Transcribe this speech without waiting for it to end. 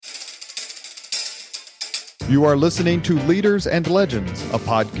You are listening to Leaders and Legends, a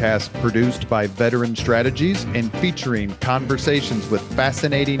podcast produced by Veteran Strategies and featuring conversations with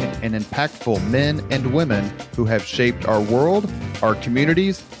fascinating and impactful men and women who have shaped our world, our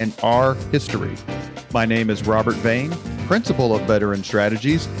communities, and our history. My name is Robert Vane, Principal of Veteran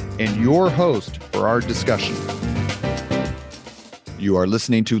Strategies, and your host for our discussion. You are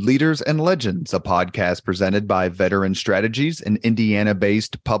listening to Leaders and Legends, a podcast presented by Veteran Strategies, an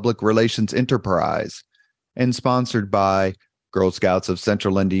Indiana-based public relations enterprise, and sponsored by Girl Scouts of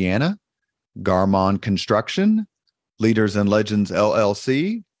Central Indiana, Garmon Construction, Leaders and Legends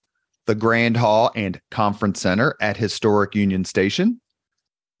LLC, the Grand Hall and Conference Center at Historic Union Station,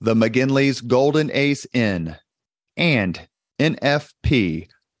 the McGinley's Golden Ace Inn, and NFP,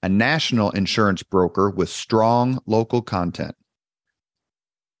 a national insurance broker with strong local content.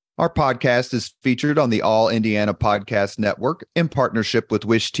 Our podcast is featured on the All Indiana Podcast Network in partnership with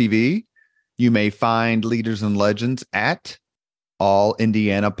Wish TV. You may find Leaders and Legends at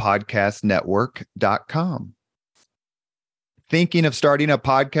allindianapodcastnetwork.com. Thinking of starting a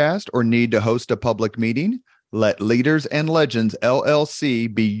podcast or need to host a public meeting? Let Leaders and Legends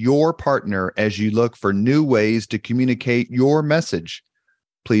LLC be your partner as you look for new ways to communicate your message.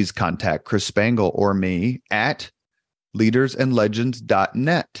 Please contact Chris Spangle or me at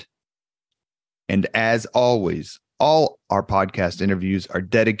leadersandlegends.net. And as always, all our podcast interviews are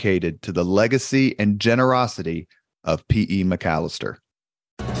dedicated to the legacy and generosity of P.E. McAllister.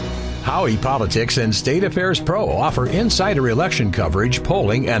 Howey Politics and State Affairs Pro offer insider election coverage,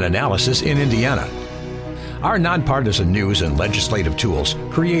 polling, and analysis in Indiana. Our nonpartisan news and legislative tools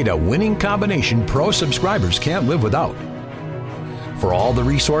create a winning combination pro subscribers can't live without. For all the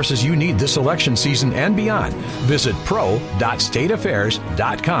resources you need this election season and beyond, visit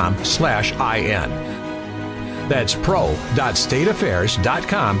pro.stateaffairs.com/IN. That's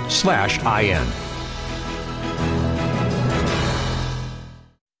pro.stateaffairs.com/IN.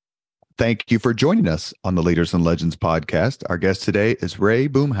 Thank you for joining us on the Leaders and Legends podcast. Our guest today is Ray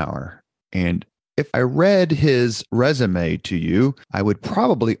Boomhower. And if I read his resume to you, I would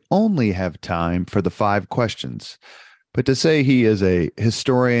probably only have time for the 5 questions. But to say he is a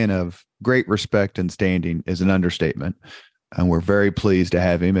historian of great respect and standing is an understatement. And we're very pleased to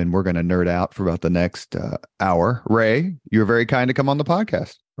have him, and we're going to nerd out for about the next hour. Ray, you're very kind to come on the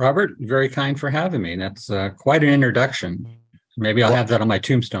podcast. Robert, very kind for having me. That's quite an introduction. Maybe I'll have that on my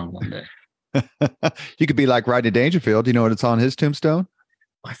tombstone one day. You could be like Rodney Dangerfield. You know what it's on his tombstone?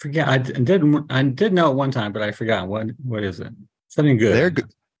 I forget. I did know it one time, but I forgot. What is it? Something good.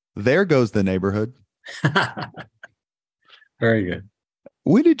 There goes the neighborhood. Very good.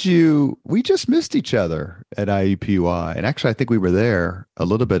 We just missed each other at IUPUI. And actually, I think we were there a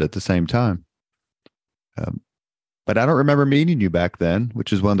little bit at the same time. But I don't remember meeting you back then,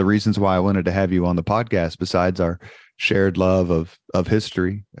 which is one of the reasons why I wanted to have you on the podcast, besides our shared love of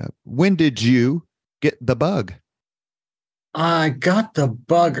history. When did you get the bug? I got the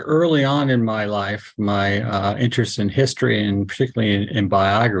bug early on in my life, my interest in history and particularly in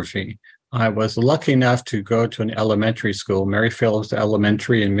biography. I was lucky enough to go to an elementary school, Mary Phillips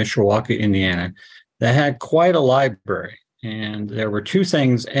Elementary in Mishawaka, Indiana, that had quite a library. And there were 2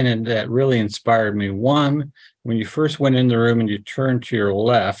 things in it that really inspired me. One, when you first went in the room and you turned to your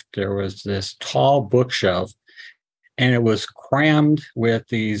left, there was this tall bookshelf, and it was crammed with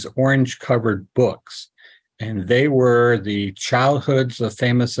these orange-covered books. And they were the Childhoods of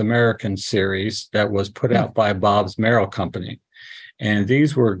Famous Americans series that was put out by Bob's Merrill Company. And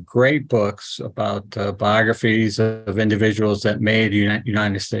these were great books about biographies of individuals that made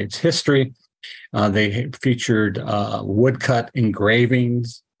United States history. They featured woodcut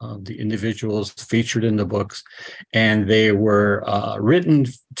engravings of the individuals featured in the books, and they were written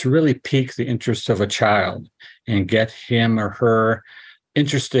to really pique the interest of a child and get him or her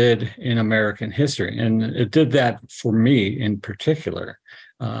interested in American history. And it did that for me in particular.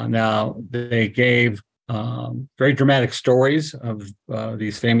 Now, they gave very dramatic stories of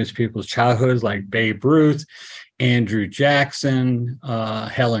these famous people's childhoods, like Babe Ruth, Andrew Jackson,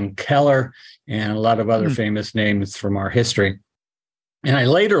 Helen Keller, and a lot of other famous names from our history. And I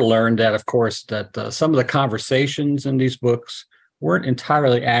later learned that, of course, that some of the conversations in these books weren't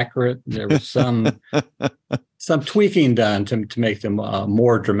entirely accurate. There was some tweaking done to make them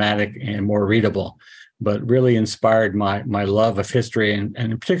more dramatic and more readable, but really inspired my love of history and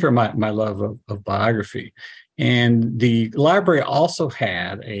in particular my love of biography. And the library also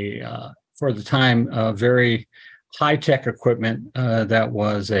had for the time, very high-tech equipment that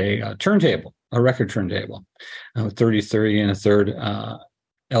was a turntable, a record turntable, 30 and a third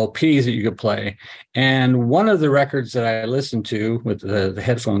LPs that you could play. And one of the records that I listened to with the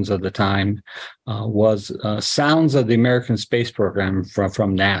headphones of the time was Sounds of the American Space Program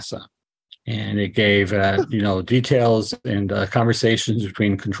from NASA. And it gave, details and conversations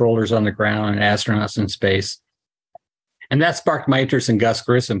between controllers on the ground and astronauts in space. And that sparked my interest in Gus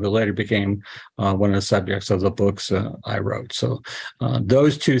Grissom, who later became one of the subjects of the books I wrote. So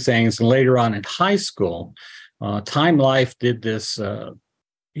those two things. And later on in high school, Time Life did this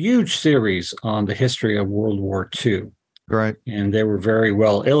huge series on the history of World War II. Right. And they were very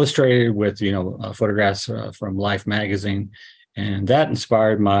well illustrated with, photographs from Life magazine. And that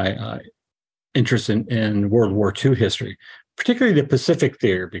inspired my interest in World War II history, particularly the Pacific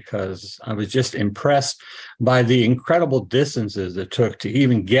theater, because I was just impressed by the incredible distances it took to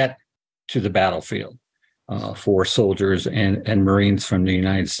even get to the battlefield for soldiers and Marines from the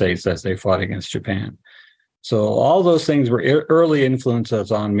United States as they fought against Japan. So all those things were early influences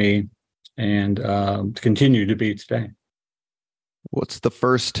on me and continue to be today. What's the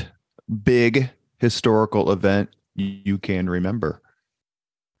first big historical event you can remember?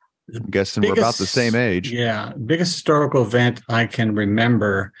 I'm guessing we're about the same age. Yeah. Biggest historical event I can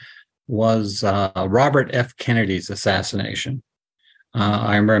remember was Robert F. Kennedy's assassination.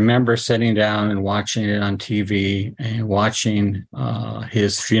 I remember sitting down and watching it on TV and watching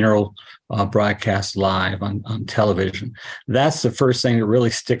his funeral broadcast live on television. That's the first thing that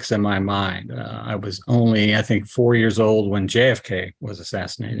really sticks in my mind. I was only, I think, 4 years old when JFK was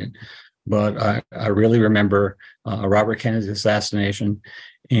assassinated. But I really remember Robert Kennedy's assassination.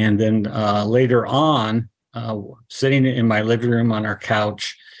 And then later on, sitting in my living room on our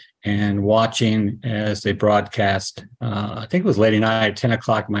couch and watching as they broadcast, I think it was late at night, 10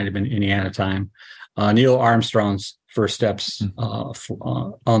 o'clock, might have been Indiana time, Neil Armstrong's first steps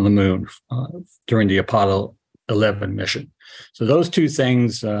on the moon during the Apollo 11 mission. So those two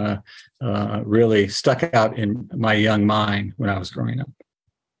things really stuck out in my young mind when I was growing up.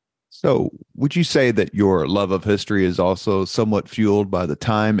 So would you say that your love of history is also somewhat fueled by the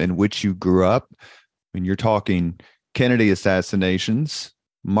time in which you grew up? I mean, you're talking Kennedy assassinations,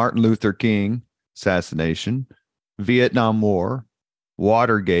 Martin Luther King assassination, Vietnam War,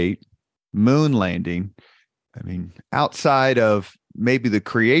 Watergate, moon landing. I mean, outside of maybe the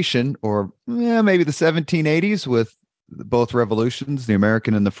creation or maybe the 1780s with both revolutions, the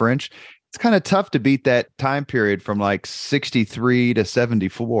American and the French, it's kind of tough to beat that time period from like 63 to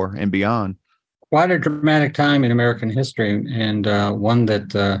 74 and beyond. Quite a dramatic time in American history, and one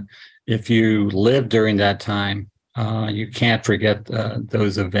that if you lived during that time, you can't forget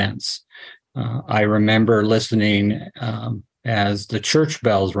those events. I remember listening as the church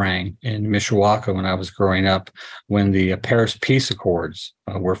bells rang in Mishawaka when I was growing up, when the Paris Peace Accords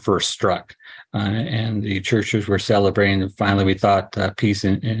were first struck. And the churches were celebrating. And finally, we thought peace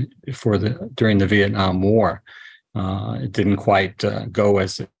during the Vietnam War. It didn't quite go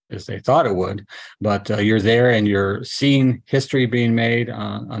as they thought it would, but you're there and you're seeing history being made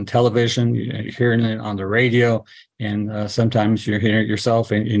on television, you're hearing it on the radio, and sometimes you're hearing it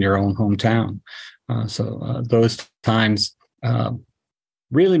yourself in your own hometown. So those times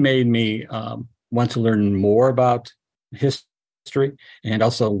really made me want to learn more about history. And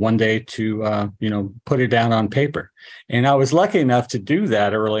also one day to put it down on paper. And I was lucky enough to do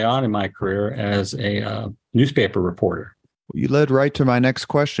that early on in my career as a newspaper reporter. You led right to my next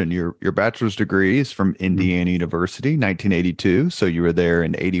question. Your bachelor's degree is from Indiana University, 1982. So you were there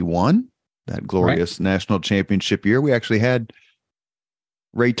in 81, that glorious national championship year. We actually had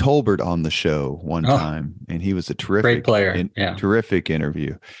Ray Tolbert on the show one time, and he was a terrific great player. Terrific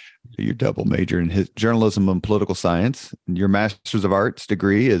interview. Your double major in journalism and political science. And your master's of arts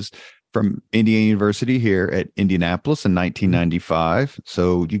degree is from Indiana University here at Indianapolis in 1995.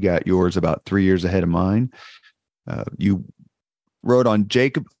 So you got yours about 3 years ahead of mine. You wrote on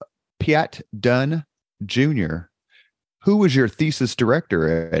Jacob Piat Dunn Jr. Who was your thesis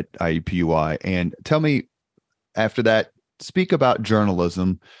director at IUPUI? And tell me, after that, speak about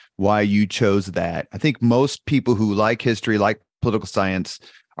journalism, why you chose that. I think most people who like history, like political science,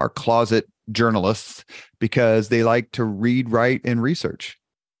 are closet journalists because they like to read, write, and research.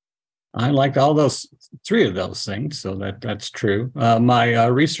 I liked all those three of those things, so that's true. My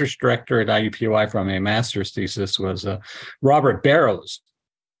research director at IUPUI from a master's thesis was Robert Barrows,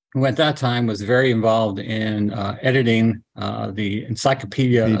 who at that time was very involved in editing the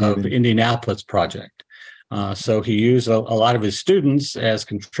Encyclopedia of Indianapolis project. So he used a lot of his students as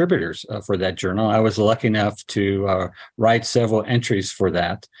contributors for that journal. I was lucky enough to write several entries for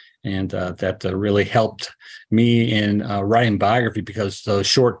that. And that really helped me in writing biography, because those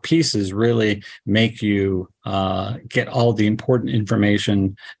short pieces really make you get all the important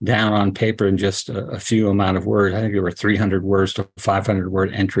information down on paper in just a few amount of words. I think there were 300 words to 500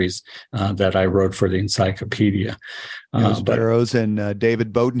 word entries that I wrote for the encyclopedia. Barrows and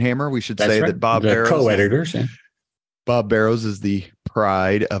David Bodenhammer. We should say right. that Bob the Barrows, co-editors. Bob Barrows is the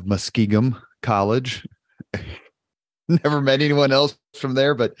pride of Muskingum College. Never met anyone else from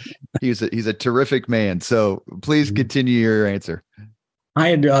there, but he's a terrific man. So please continue your answer. I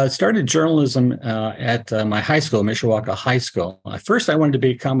had started journalism at my high school, Mishawaka High School. At first, I wanted to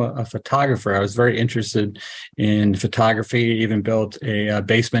become a photographer. I was very interested in photography, even built a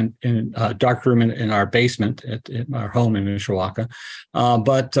basement, dark room in our basement at our home in Mishawaka.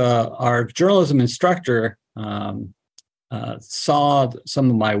 But our journalism instructor saw some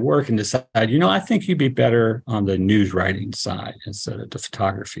of my work and decided, I think you'd be better on the news writing side instead of the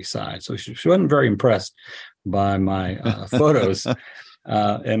photography side. So she wasn't very impressed by my photos.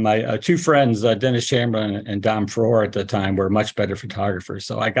 And my two friends, Dennis Chamberlain and Don Farrar at the time, were much better photographers.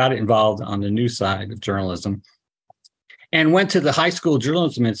 So I got involved on the news side of journalism and went to the High School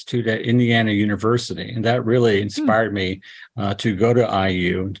Journalism Institute at Indiana University. And that really inspired me to go to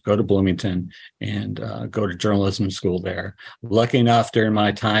IU, to go to Bloomington, and go to journalism school there. Lucky enough during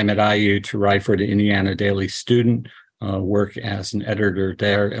my time at IU to write for the Indiana Daily Student, work as an editor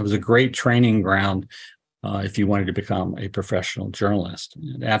there. It was a great training ground if you wanted to become a professional journalist.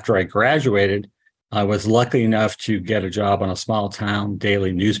 And after I graduated, I was lucky enough to get a job on a small town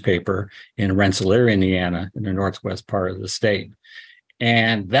daily newspaper in Rensselaer, Indiana, in the northwest part of the state.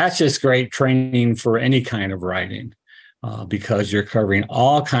 And that's just great training for any kind of writing because you're covering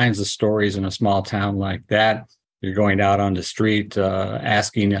all kinds of stories in a small town like that. You're going out on the street,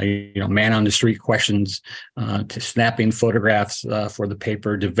 asking, man on the street questions, to snapping photographs for the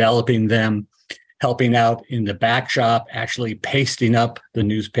paper, developing them, helping out in the back shop, actually pasting up the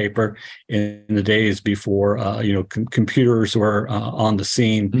newspaper in the days before, computers were on the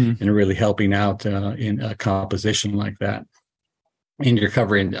scene, and really helping out in a composition like that. And you're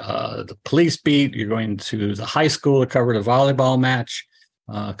covering the police beat. You're going to the high school to cover the volleyball match,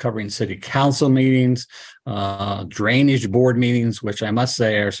 covering city council meetings, drainage board meetings, which I must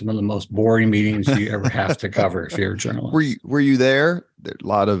say are some of the most boring meetings you ever have to cover if you're a journalist. Were you there? There a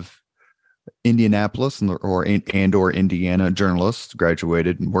lot of Indianapolis or Indiana journalists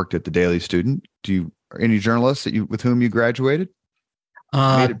graduated and worked at the Daily Student. Are any journalists with whom you graduated?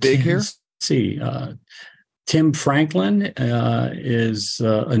 Made it big here? See, Tim Franklin is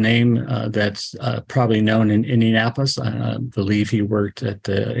a name that's probably known in Indianapolis. I believe he worked at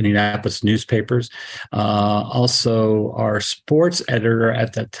the Indianapolis newspapers. Also, our sports editor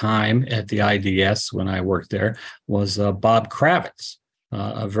at that time at the IDS when I worked there was Bob Kravitz.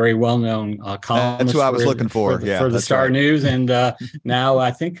 A very well-known columnist. That's who I was looking for. For the Star News, and now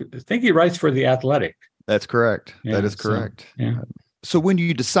I think he writes for the Athletic. That's correct. Yeah, that is correct. So, So when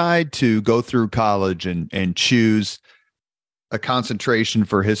you decide to go through college and choose a concentration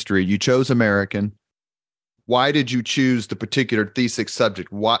for history, you chose American. Why did you choose the particular thesis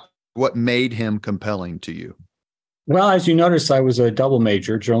subject? What made him compelling to you? Well, as you notice, I was a double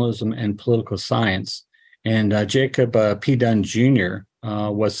major, journalism and political science, and Jacob P. Dunn Jr.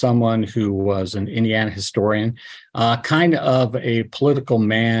 Was someone who was an Indiana historian, kind of a political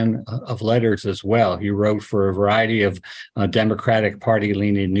man of letters as well. He wrote for a variety of Democratic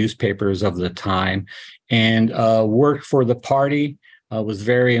Party-leaning newspapers of the time and worked for the party, was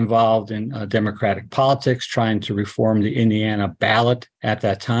very involved in Democratic politics, trying to reform the Indiana ballot at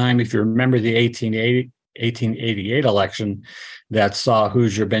that time. If you remember the 1888 election that saw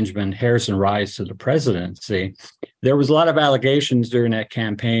Hoosier Benjamin Harrison rise to the presidency, there was a lot of allegations during that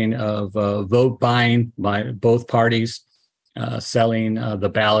campaign of vote buying by both parties, selling the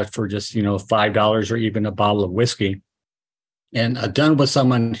ballot for just $5 or even a bottle of whiskey. And Dunn was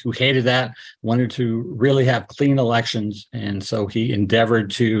someone who hated that, wanted to really have clean elections. And so he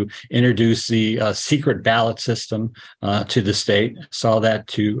endeavored to introduce the secret ballot system to the state, saw that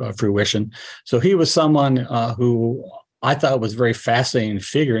to fruition. So he was someone who I thought was a very fascinating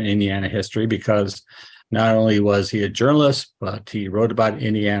figure in Indiana history, because not only was he a journalist, but he wrote about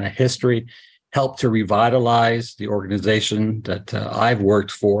Indiana history, helped to revitalize the organization that I've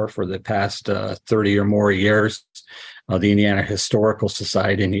worked for the past 30 or more years. The Indiana Historical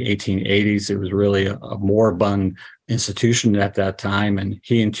Society in the 1880s. It was really a moribund institution at that time. And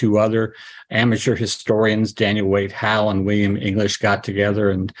he and two other amateur historians, Daniel Wade Howe and William English, got together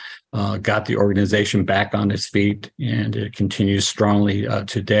and got the organization back on its feet. And it continues strongly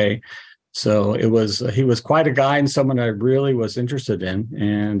today. So he was quite a guy and someone I really was interested in,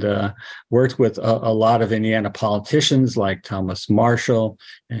 and worked with a lot of Indiana politicians like Thomas Marshall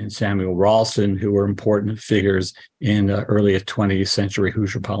and Samuel Ralston, who were important figures in early 20th century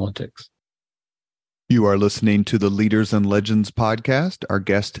Hoosier politics. You are listening to the Leaders and Legends podcast. Our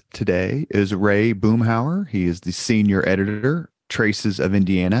guest today is Ray Boomhower. He is the senior editor, Traces of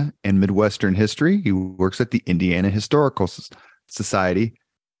Indiana and Midwestern History. He works at the Indiana Historical Society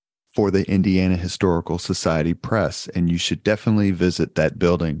for the Indiana Historical Society Press, and you should definitely visit that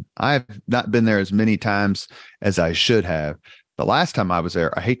building. I've not been there as many times as I should have. The last time I was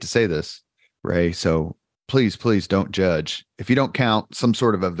there, I hate to say this, Ray, so please don't judge. If you don't count some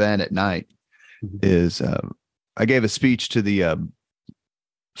sort of event at night, I gave a speech to the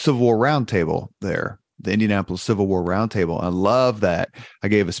Civil War Roundtable there, the Indianapolis Civil War Roundtable. I love that. I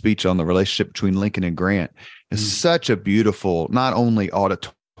gave a speech on the relationship between Lincoln and Grant. It's such a beautiful, not only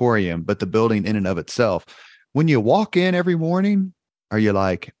auditorium, but the building in and of itself. When you walk in every morning, are you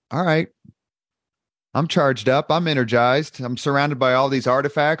like, all right, I'm charged up, I'm energized, I'm surrounded by all these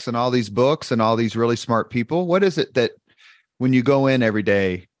artifacts and all these books and all these really smart people? What is it that when you go in every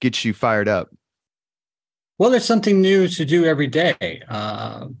day gets you fired up? Well, there's something new to do every day.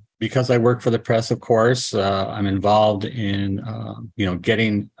 Because I work for the press, of course, I'm involved in,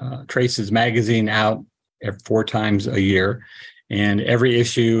 getting Traces magazine out 4 times a year. And every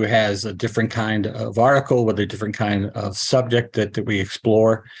issue has a different kind of article with a different kind of subject that we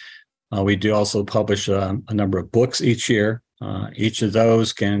explore. We do also publish a number of books each year. Each of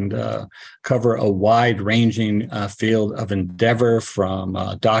those can cover a wide-ranging field of endeavor,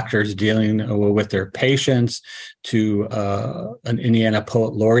 from doctors dealing with their patients to an Indiana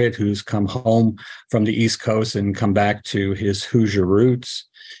poet laureate who's come home from the East Coast and come back to his Hoosier roots,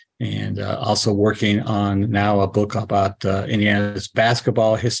 and also working on now a book about Indiana's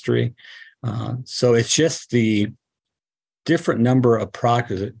basketball history. So it's just the different number of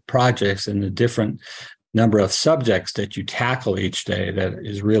projects and the different number of subjects that you tackle each day that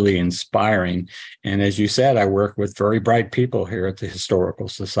is really inspiring. And as you said, I work with very bright people here at the Historical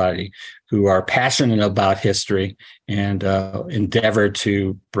Society who are passionate about history and endeavor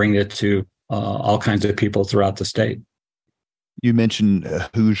to bring it to all kinds of people throughout the state. You mentioned a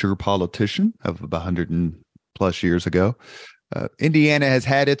Hoosier politician of about 100 and plus years ago. Indiana has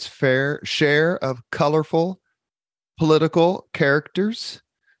had its fair share of colorful political characters.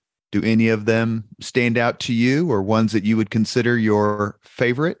 Do any of them stand out to you, or ones that you would consider your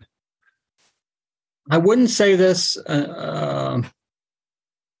favorite? I wouldn't say this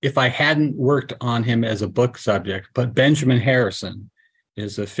if I hadn't worked on him as a book subject, but Benjamin Harrison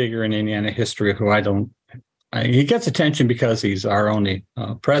is a figure in Indiana history who he gets attention because he's our only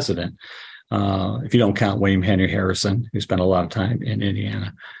president, if you don't count William Henry Harrison, who spent a lot of time in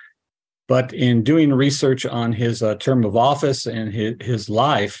Indiana. But in doing research on his term of office and his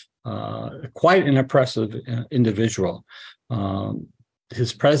life, quite an impressive individual.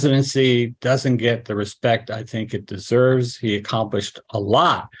 His presidency doesn't get the respect I think it deserves. He accomplished a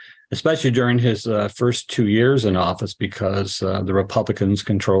lot, especially during his first 2 years in office, because the Republicans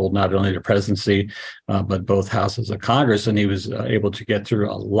controlled not only the presidency, but both houses of Congress. And he was able to get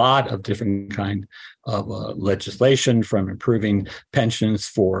through a lot of different kind of legislation, from improving pensions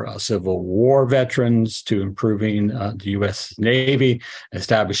for Civil War veterans to improving the U.S. Navy,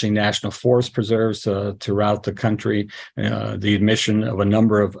 establishing national forest preserves throughout the country, the admission of a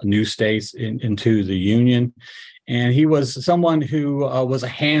number of new states into the Union. And he was someone who was a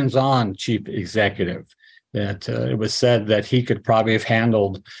hands-on chief executive, that it was said that he could probably have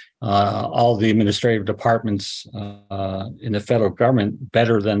handled all the administrative departments in the federal government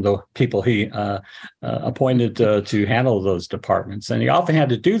better than the people he appointed to handle those departments. And he often had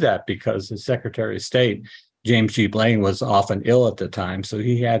to do that because the Secretary of State, James G. Blaine, was often ill at the time. So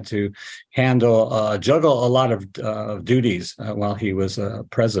he had to juggle a lot of duties while he was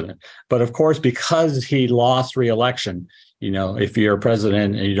president. But of course, because he lost re-election, if you're a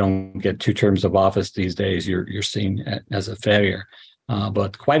president and you don't get 2 terms of office these days, you're seen as a failure.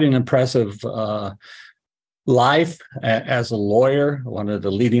 But quite an impressive life as a lawyer, one of the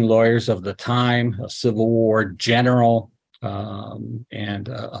leading lawyers of the time, a Civil War general, and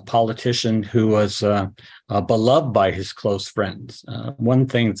a politician who was beloved by his close friends. One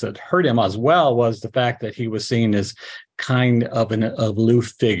thing that hurt him as well was the fact that he was seen as kind of an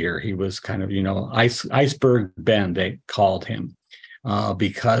aloof figure. He was kind of, iceberg Ben, they called him,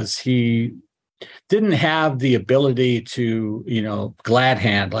 because he didn't have the ability to, glad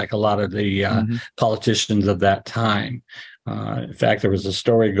hand like a lot of the politicians of that time. In fact, there was a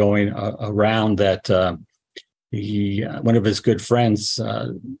story going around that one of his good friends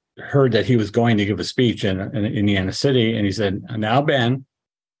heard that he was going to give a speech in Indiana City, and he said, "Now, Ben,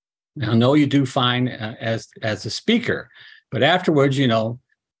 I know you do fine as a speaker, but afterwards,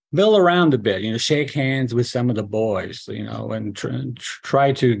 mill around a bit, shake hands with some of the boys, and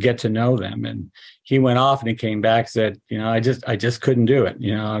try to get to know them." And he went off and he came back and said, I just couldn't do it.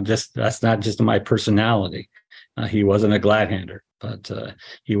 That's not just my personality. He wasn't a glad hander, but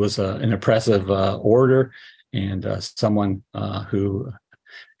he was an impressive orator, and someone who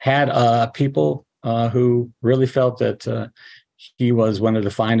had people who really felt that he was one of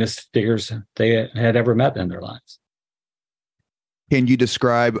the finest figures they had ever met in their lives. Can you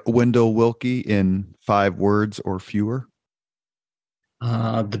describe Wendell Willkie in 5 words or fewer?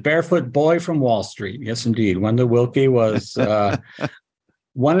 The barefoot boy from Wall Street. Yes, indeed. Wendell Willkie was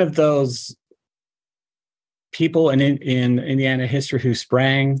one of those people in Indiana history who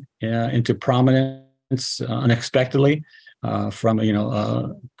sprang into prominence unexpectedly, from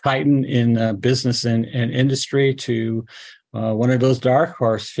a titan in business and industry to one of those dark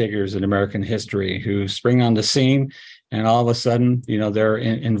horse figures in American history who spring on the scene, and all of a sudden, they're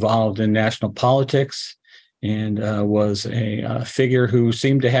involved in national politics, and was a figure who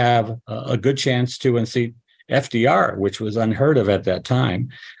seemed to have a good chance to unseat FDR, which was unheard of at that time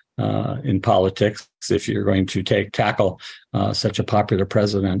in politics, if you're going to tackle such a popular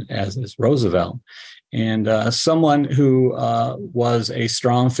president as Roosevelt. And someone who was a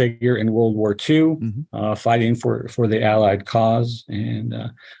strong figure in World War II, fighting for the Allied cause, and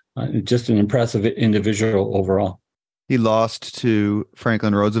just an impressive individual overall. He lost to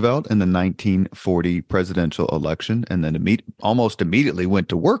Franklin Roosevelt in the 1940 presidential election, and then almost immediately went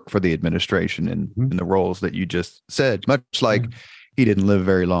to work for the administration in the roles that you just said, much like he didn't live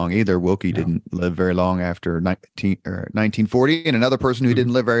very long either. Willkie didn't live very long after 1940, and another person who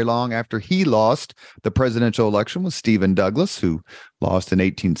didn't live very long after he lost the presidential election was Stephen Douglas, who lost in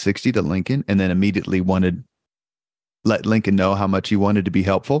 1860 to Lincoln, and then immediately let Lincoln know how much he wanted to be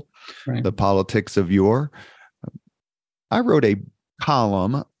helpful. Right. The politics of yore. I wrote a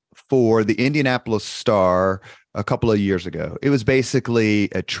column for the Indianapolis Star a couple of years ago. It was basically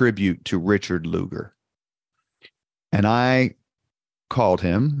a tribute to Richard Lugar. And I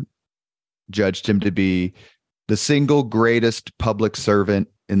judged him to be the single greatest public servant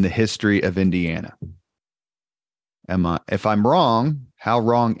in the history of Indiana. If I'm wrong, how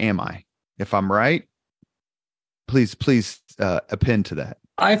wrong am I? If I'm right, please append to that.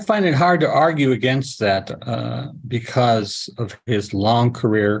 I find it hard to argue against that because of his long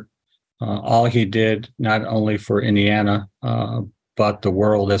career, all he did, not only for Indiana, but the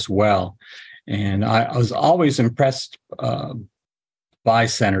world as well. And I was always impressed by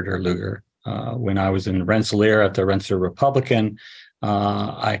Senator Lugar. When I was in Rensselaer at the Rensselaer Republican,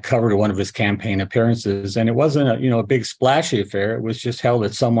 I covered one of his campaign appearances, and it wasn't a big splashy affair. It was just held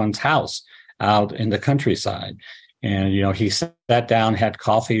at someone's house out in the countryside. And, he sat down, had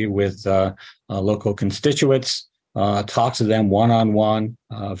coffee with local constituents, talked to them one-on-one,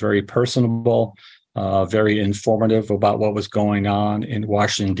 very personable, very informative about what was going on in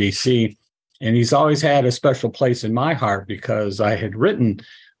Washington, D.C. And he's always had a special place in my heart because I had written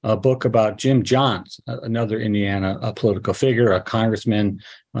a book about Jim Johns, another Indiana political figure, a congressman,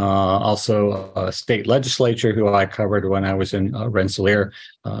 also a state legislature who I covered when I was in Rensselaer,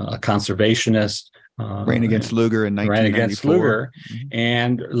 a conservationist. Ran against Lugar in 1994. Ran against Lugar,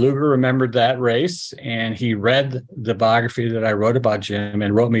 and Lugar remembered that race, and he read the biography that I wrote about Jim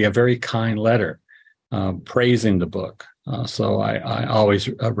and wrote me a very kind letter praising the book. So I always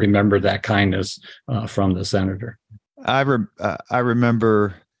remember that kindness from the senator. I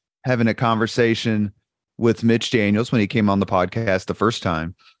remember having a conversation with Mitch Daniels when he came on the podcast the first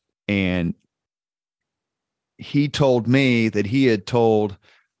time, and he told me that he had told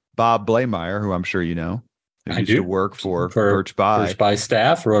Bob Blameyer, who I'm sure you know, who used to work for Birch Bayh. Birch Bayh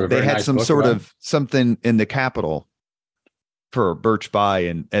staff wrote a very nice book. They had some sort of something in the Capitol for Birch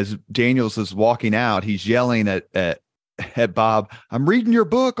Bayh, and as Daniels is walking out, he's yelling at Bob, "I'm reading your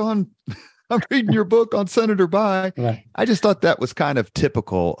book on Senator Bayh." Right. I just thought that was kind of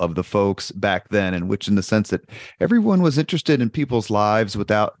typical of the folks back then, in the sense that everyone was interested in people's lives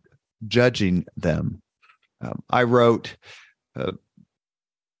without judging them. I wrote.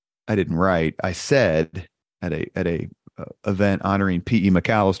 I didn't write. I said at a event honoring P.E.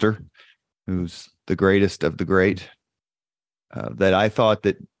 McAllister, who's the greatest of the great, that I thought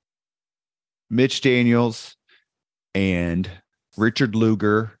that Mitch Daniels and Richard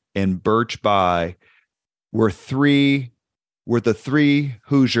Lugar and Birch Bayh were the three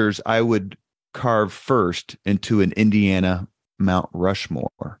Hoosiers I would carve first into an Indiana Mount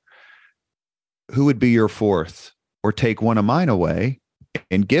Rushmore. Who would be your fourth? Or take one of mine away,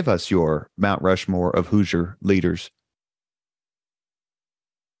 and give us your Mount Rushmore of Hoosier leaders.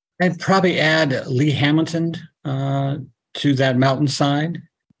 I'd probably add Lee Hamilton to that mountainside,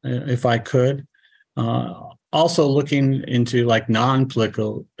 if I could. Also looking into like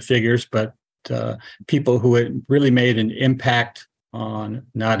non-political figures, but people who had really made an impact on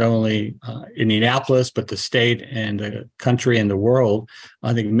not only Indianapolis, but the state and the country and the world.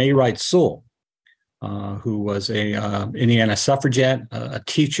 I think May Wright Sewell, who was a Indiana suffragette, a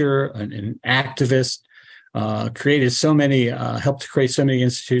teacher, an activist, created so many, helped to create so many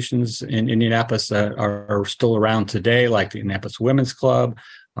institutions in Indianapolis that are still around today, like the Indianapolis Women's Club,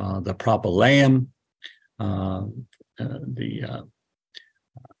 the Propylaeum,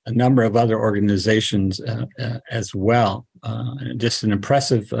 a number of other organizations as well. Just an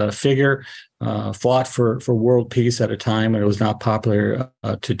impressive figure, fought for world peace at a time when it was not popular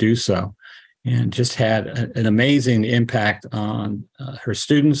to do so, and just had an amazing impact on her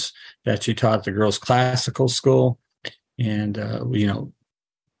students that she taught at the girls' classical school, and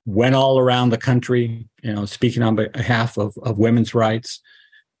went all around the country, speaking on behalf of women's rights,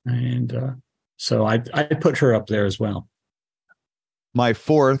 and so I put her up there as well. My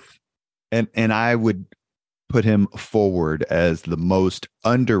fourth, and I would put him forward as the most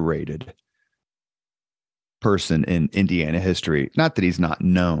underrated person in Indiana history. Not that he's not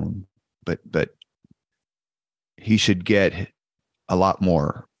known, but he should get a lot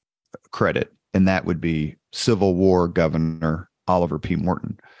more credit, and that would be Civil War Governor Oliver P.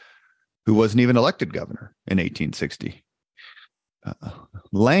 Morton, who wasn't even elected governor in 1860.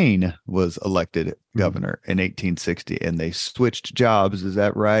 Lane was elected governor in 1860, and they switched jobs. Is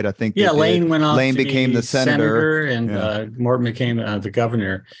that right? I think. Yeah, Lane went off. Lane became the senator, and Morton became the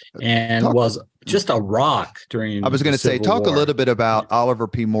governor, and was just a rock during. I was going to say, talk a little bit about Oliver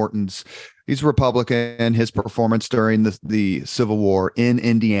P. Morton's. He's a Republican. His performance during the Civil War in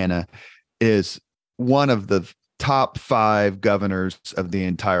Indiana is one of the top 5 governors of the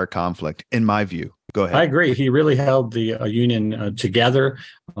entire conflict, in my view. Go ahead. I agree. He really held the Union together,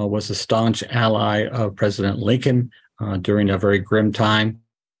 was a staunch ally of President Lincoln during a very grim time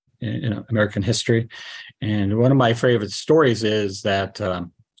in American history. And one of my favorite stories is that,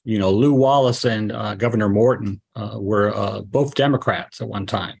 Lew Wallace and Governor Morton were both Democrats at one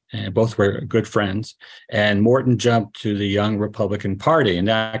time, and both were good friends. And Morton jumped to the young Republican Party, and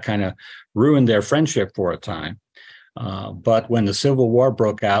that kind of ruined their friendship for a time. But when the Civil War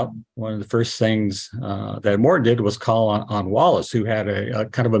broke out, one of the first things that Morton did was call on Wallace, who had a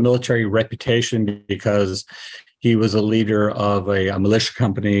kind of a military reputation because he was a leader of a militia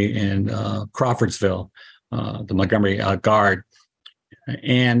company in Crawfordsville, the Montgomery Guard.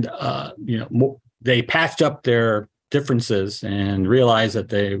 And, they patched up their differences and realized that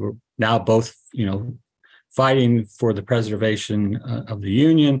they were now both, fighting for the preservation of the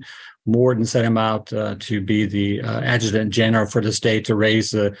Union. Morton sent him out to be the adjutant general for the state to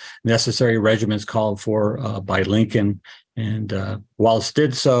raise the necessary regiments called for by Lincoln. And Wallace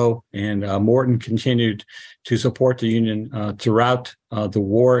did so, and Morton continued to support the Union throughout the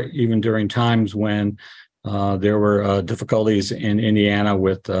war, even during times when there were difficulties in Indiana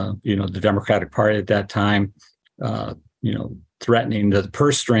with, the Democratic Party at that time, threatening the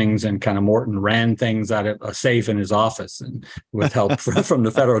purse strings, and kind of Morton ran things out of a safe in his office, and with help from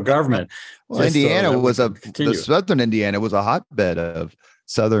the federal government. Well, the Southern Indiana was a hotbed of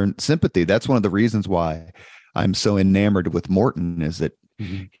Southern sympathy. That's one of the reasons why I'm so enamored with Morton, is that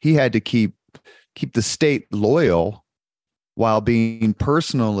he had to keep the state loyal while being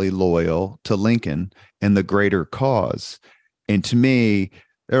personally loyal to Lincoln and the greater cause. And to me,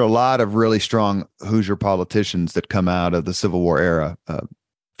 there are a lot of really strong Hoosier politicians that come out of the Civil War era.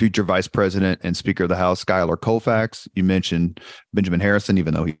 Future Vice President and Speaker of the House, Schuyler Colfax. You mentioned Benjamin Harrison,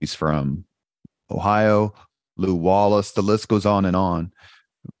 even though he's from Ohio. Lew Wallace. The list goes on and on.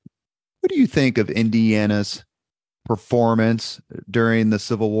 What do you think of Indiana's performance during the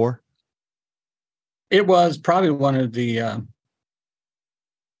Civil War? It was probably one of the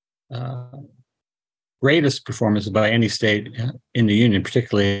greatest performances by any state in the Union,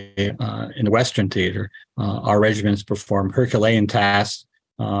 particularly in the Western Theater. Our regiments performed Herculean tasks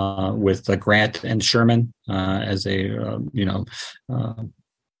with Grant and Sherman as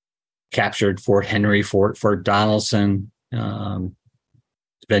captured Fort Henry, Fort Donelson,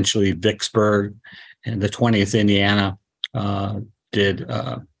 eventually Vicksburg, and the 20th Indiana did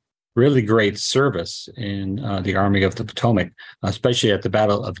really great service in the Army of the Potomac, especially at the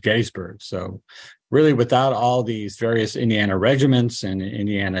Battle of Gettysburg. So really, without all these various Indiana regiments and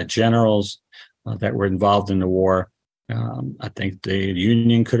Indiana generals that were involved in the war, I think the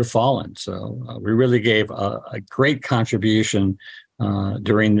Union could have fallen. So we really gave a great contribution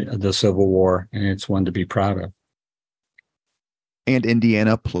during the Civil War, and it's one to be proud of. And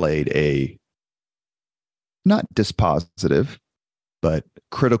Indiana played a not dispositive, but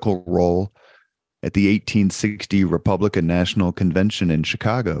critical role at the 1860 Republican National Convention in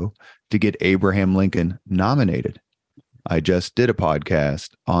Chicago to get Abraham Lincoln nominated. I just did a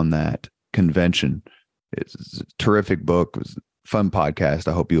podcast on that convention. It's a terrific book. It was a fun podcast.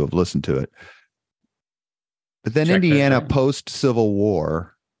 I hope you have listened to it. But then Indiana post-Civil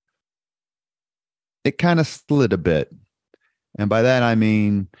War, it kind of slid a bit. And by that, I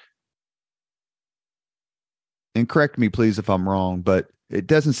mean, and correct me, please, if I'm wrong, but it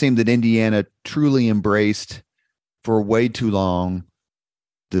doesn't seem that Indiana truly embraced for way too long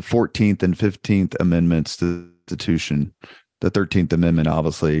the 14th and 15th Amendments to the Constitution. The 13th Amendment,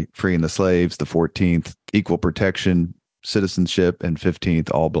 obviously, freeing the slaves. The 14th, equal protection, citizenship. And 15th,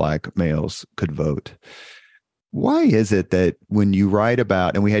 all black males could vote. Why is it that when you write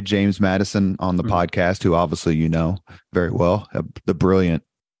about, and we had James Madison on the podcast, who obviously you know very well, the brilliant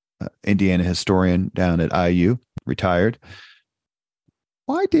Indiana historian down at IU, retired.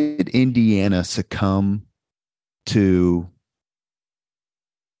 Why did Indiana succumb to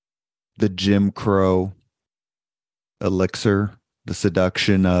the Jim Crow elixir, the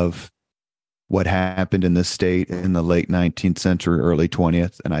seduction of what happened in this state in the late 19th century, early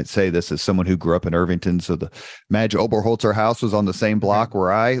 20th? And I'd say this as someone who grew up in Irvington. So the Madge Oberholzer house was on the same block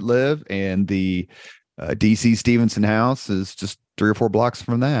where I live, and the DC Stevenson house is just 3 or 4 blocks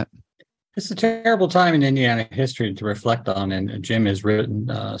from that. It's a terrible time in Indiana history to reflect on, and Jim has written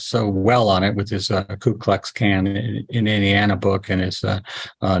so well on it with his Ku Klux Klan in Indiana book and his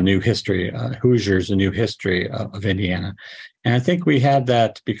new history, Hoosiers, a New History of Indiana. And I think we had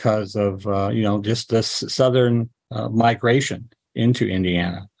that because of, just this southern migration into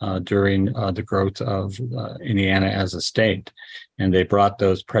Indiana during the growth of Indiana as a state. And they brought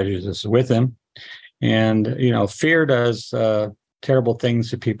those prejudices with them. And, fear does terrible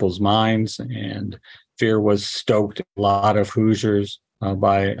things to people's minds, and fear was stoked a lot of Hoosiers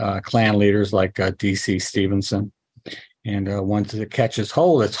by Klan leaders like D.C. Stevenson. And once it catches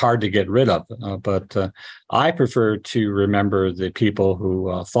hold, it's hard to get rid of. But I prefer to remember the people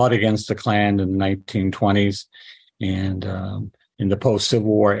who fought against the Klan in the 1920s and in the post-Civil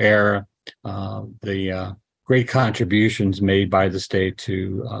War era, the great contributions made by the state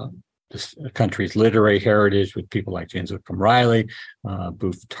to the country's literary heritage with people like James Whitcomb Riley,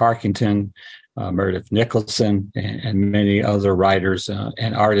 Booth Tarkington, Meredith Nicholson, and many other writers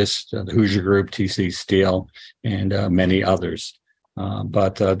and artists, the Hoosier Group, T.C. Steele, and many others.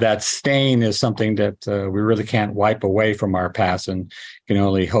 But that stain is something that we really can't wipe away from our past, and can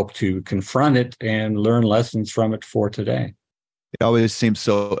only hope to confront it and learn lessons from it for today. It always seems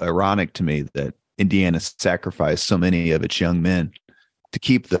so ironic to me that Indiana sacrificed so many of its young men to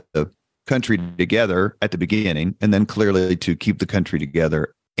keep the country together at the beginning, and then clearly to keep the country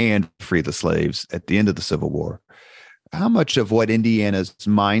together and free the slaves at the end of the Civil War. How much of what Indiana's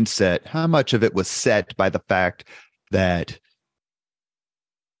mindset, how much of it was set by the fact that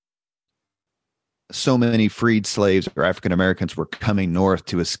so many freed slaves or African Americans were coming north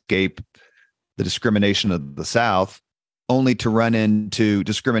to escape the discrimination of the South, only to run into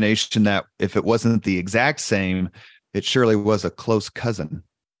discrimination that, if it wasn't the exact same, it surely was a close cousin?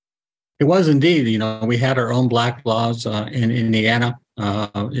 It was indeed. We had our own black laws in Indiana.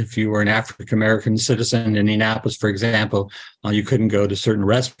 If you were an African-American citizen in Indianapolis, for example, you couldn't go to certain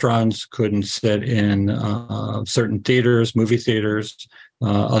restaurants, couldn't sit in certain theaters, movie theaters,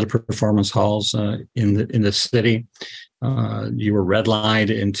 other performance halls in the city. You were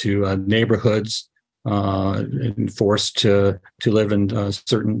redlined into neighborhoods and forced to live in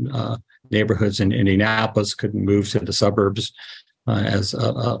certain neighborhoods in Indianapolis, couldn't move to the suburbs. As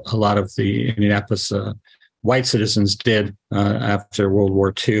a lot of the Indianapolis white citizens did after World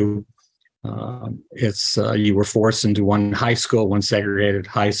War II. You were forced into one segregated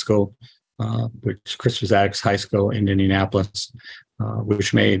high school, which Christopher Attucks High School in Indianapolis, which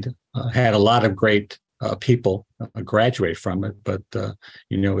had a lot of great people graduate from it. But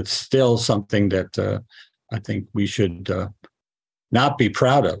it's still something that I think we should not be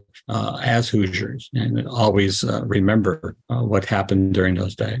proud of as Hoosiers, and always remember what happened during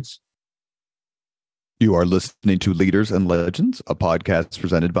those days. You are listening to Leaders and Legends, a podcast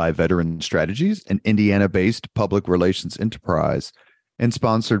presented by Veteran Strategies, an Indiana-based public relations enterprise, and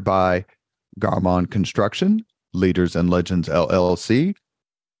sponsored by Garmon Construction, Leaders and Legends LLC,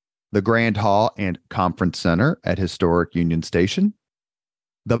 the Grand Hall and Conference Center at Historic Union Station,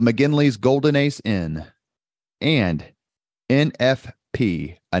 the McGinley's Golden Ace Inn, and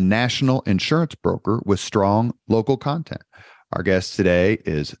NFP, a national insurance broker with strong local content. Our guest today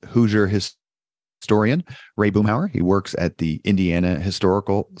is Hoosier historian Ray Boomhower. He works at the Indiana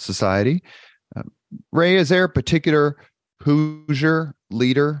Historical Society. Ray, is there a particular Hoosier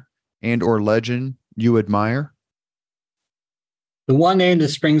leader and or legend you admire? The one name that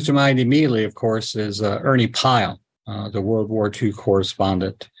springs to mind immediately, of course, is Ernie Pyle, the World War II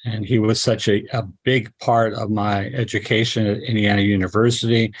correspondent. And he was such a big part of my education at Indiana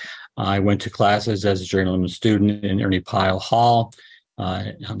University. I went to classes as a journalism student in Ernie Pyle Hall.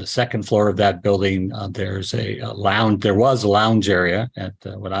 On the second floor of that building, there's a lounge. There was a lounge area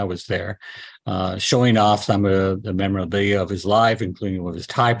when I was there, showing off some of the memorabilia of his life, including with his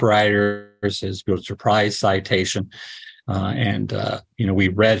typewriters, his Pulitzer Prize citation. We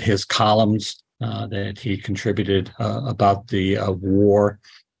read his columns that he contributed about the war.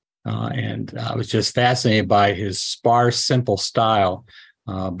 And I was just fascinated by his sparse, simple style,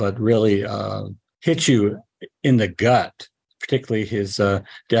 but really hit you in the gut, particularly his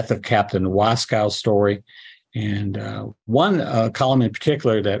death of Captain Waskow story. And one column in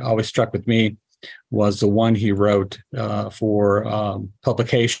particular that always struck with me was the one he wrote for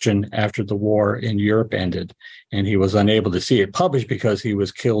publication after the war in Europe ended. And he was unable to see it published because he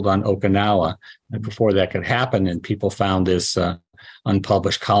was killed on Okinawa. And before that could happen, and people found this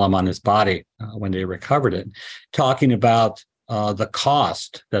unpublished column on his body when they recovered it, talking about the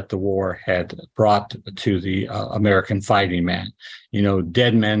cost that the war had brought to the American fighting man.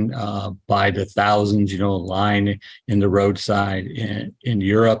 Dead men by the thousands, lying in the roadside in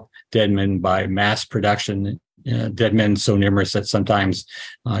Europe, dead men by mass production, dead men so numerous that sometimes,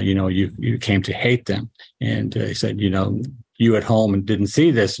 you came to hate them. And he said, you at home didn't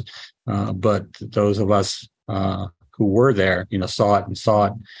see this, but those of us who were there, saw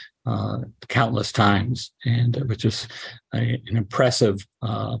it countless times. And it was just an impressive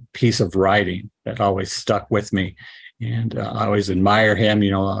piece of writing that always stuck with me. And I always admire him,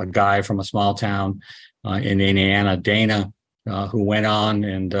 a guy from a small town in Indiana, Dana, who went on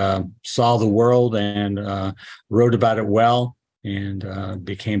and saw the world and wrote about it well, and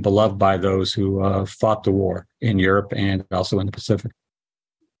became beloved by those who fought the war in Europe and also in the Pacific.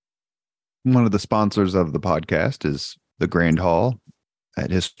 One of the sponsors of the podcast is the Grand Hall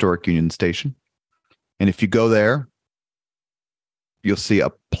at Historic Union Station. And if you go there, you'll see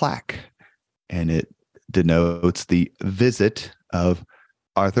a plaque, and it denotes the visit of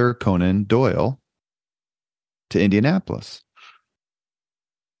Arthur Conan Doyle to Indianapolis.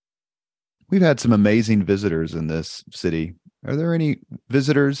 We've had some amazing visitors in this city. Are there any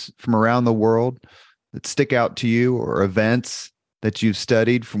visitors from around the world that stick out to you, or events that you've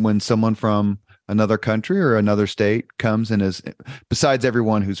studied from when someone from another country or another state comes and is, besides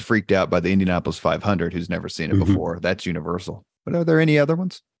everyone who's freaked out by the Indianapolis 500, who's never seen it before? That's universal. But are there any other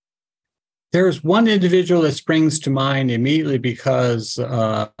ones? There's one individual that springs to mind immediately because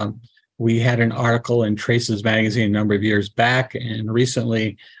we had an article in Traces magazine a number of years back, and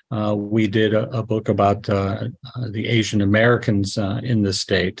recently we did a book about the Asian Americans in the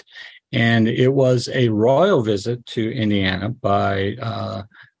state. And it was a royal visit to Indiana by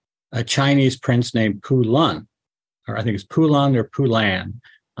a Chinese prince named Pu Lun, or I think it's Pu Lun or Pu Lan.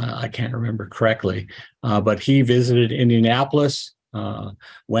 I can't remember correctly, but he visited Indianapolis,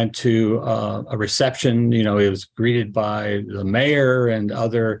 went to a reception. He was greeted by the mayor and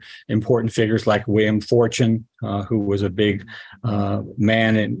other important figures like William Fortune, who was a big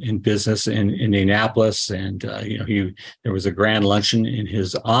man in business in Indianapolis. And, there was a grand luncheon in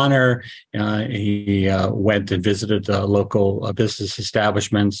his honor. He went and visited the local business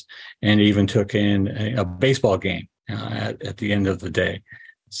establishments, and even took in a baseball game at the end of the day.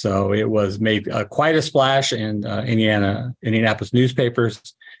 So it was made quite a splash in Indianapolis newspapers,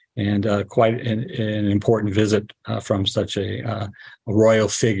 and quite an important visit from such a royal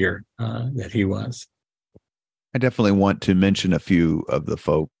figure that he was. I definitely want to mention a few of the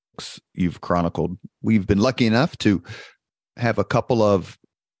folks you've chronicled. We've been lucky enough to have a couple of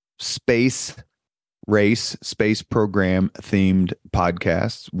space program themed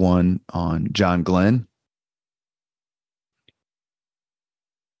podcasts, one on John Glenn.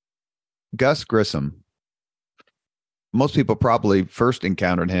 Gus Grissom. Most people probably first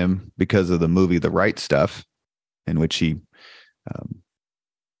encountered him because of the movie The Right Stuff, in which he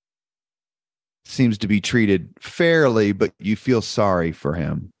seems to be treated fairly, but you feel sorry for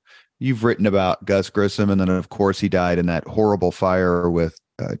him. You've written about Gus Grissom, and then, of course, he died in that horrible fire with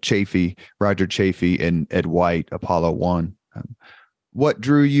Roger Chaffee and Ed White, Apollo 1. What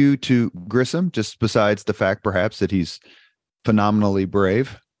drew you to Grissom, just besides the fact perhaps that he's phenomenally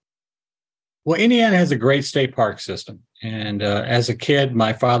brave? Well, Indiana has a great state park system. And as a kid,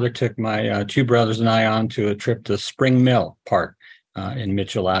 my father took my two brothers and I on to a trip to Spring Mill Park in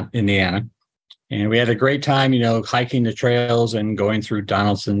Mitchell, Indiana. And we had a great time, hiking the trails and going through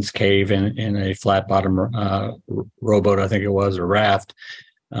Donaldson's Cave in a flat bottom rowboat, I think it was, or raft.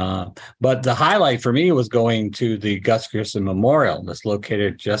 But the highlight for me was going to the Gus Grissom Memorial that's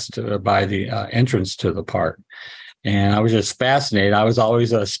located just by the entrance to the park. And I was just fascinated. I was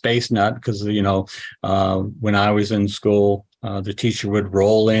always a space nut because, when I was in school, the teacher would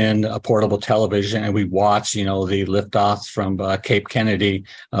roll in a portable television and we'd watch, the liftoffs from Cape Kennedy,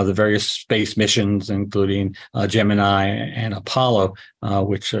 the various space missions, including Gemini and Apollo,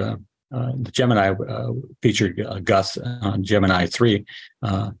 which the Gemini featured Gus on Gemini 3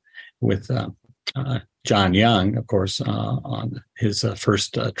 with John Young, of course, on his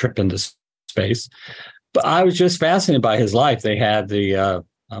first trip into space. But I was just fascinated by his life. They had the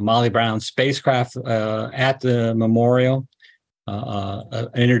Molly Brown spacecraft at the memorial, an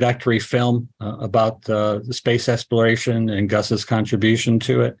introductory film about the space exploration and Gus's contribution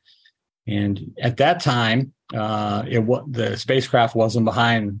to it. And at that time, the spacecraft wasn't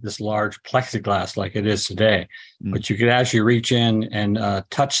behind this large plexiglass like it is today, but you could actually reach in and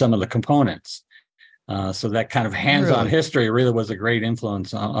touch some of the components. So that kind of hands-on history really was a great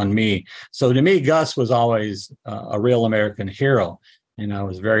influence on me. So to me, Gus was always a real American hero. And I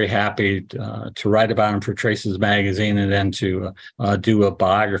was very happy to write about him for Traces Magazine and then to do a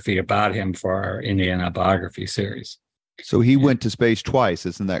biography about him for our Indiana biography series. So he went to space twice,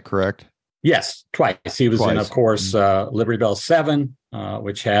 isn't that correct? Yes, twice. He was in, of course, Liberty Bell 7,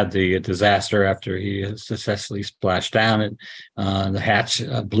 which had the disaster after he successfully splashed down it. The hatch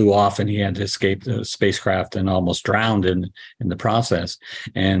blew off and he had to escape the spacecraft and almost drowned in the process.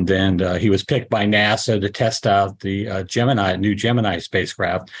 And then he was picked by NASA to test out the new Gemini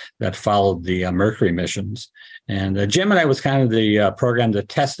spacecraft that followed the Mercury missions. And Gemini was kind of the program that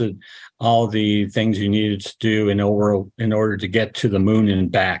tested all the things you needed to do in order to get to the moon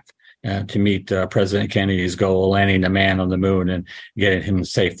and back. To meet President Kennedy's goal, landing a man on the moon and getting him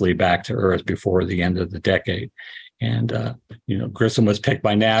safely back to Earth before the end of the decade. And, Grissom was picked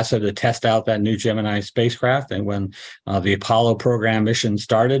by NASA to test out that new Gemini spacecraft. And when the Apollo program mission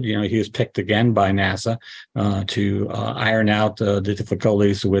started, he was picked again by NASA to iron out the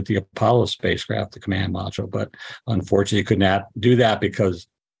difficulties with the Apollo spacecraft, the command module. But unfortunately, he could not do that because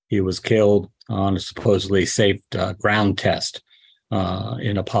he was killed on a supposedly safe ground test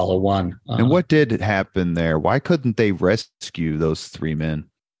in Apollo 1. And what did happen there? Why couldn't they rescue those three men?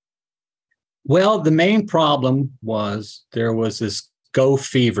 Well, the main problem was there was this go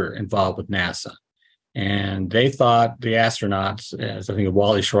fever involved with NASA. And they thought, the astronauts, as I think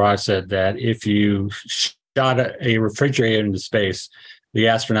Wally Schirra said, that if you shot a refrigerator into space, the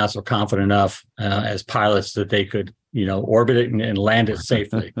astronauts were confident enough as pilots that they could, orbit it and land it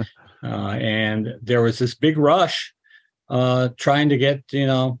safely. And there was this big rush trying to get,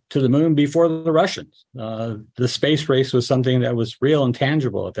 to the moon before the Russians. The space race was something that was real and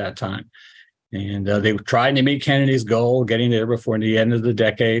tangible at that time. And they were trying to meet Kennedy's goal, getting there before the end of the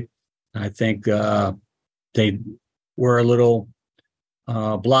decade. I think they were a little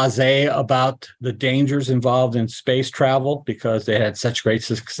blasé about the dangers involved in space travel because they had such great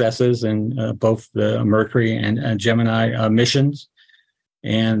successes in both the Mercury and Gemini missions.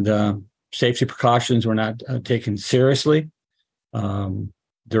 And safety precautions were not taken seriously.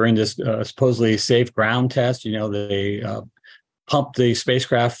 During this supposedly safe ground test, they pumped the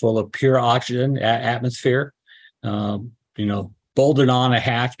spacecraft full of pure oxygen atmosphere, bolted on a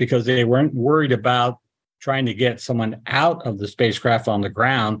hatch because they weren't worried about trying to get someone out of the spacecraft on the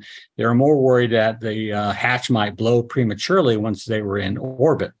ground. They were more worried that the hatch might blow prematurely once they were in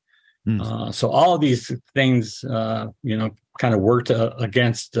orbit. So all of these things, kind of worked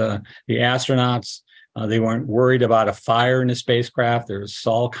against the astronauts. They weren't worried about a fire in the spacecraft. There's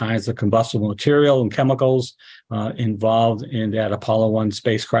all kinds of combustible material and chemicals involved in that Apollo 1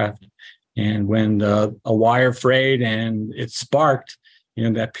 spacecraft. And when a wire frayed and it sparked,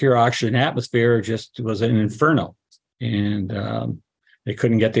 that pure oxygen atmosphere just was an inferno. And they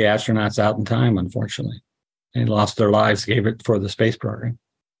couldn't get the astronauts out in time, unfortunately. They lost their lives, gave it for the space program.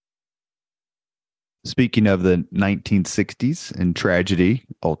 Speaking of the 1960s and tragedy,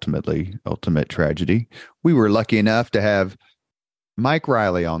 ultimate tragedy, we were lucky enough to have Mike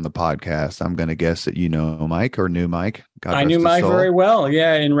Riley on the podcast. I'm going to guess that Mike or knew Mike. I knew Mike very well.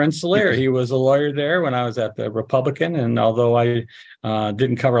 Yeah, in Rensselaer. He was a lawyer there when I was at the Republican. And although I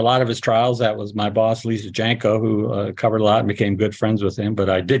didn't cover a lot of his trials, that was my boss, Lisa Janko, who covered a lot and became good friends with him.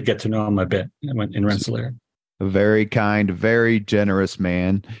 But I did get to know him a bit in Rensselaer. A very kind, very generous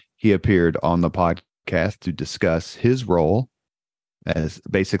man. he appeared on the podcast to discuss his role as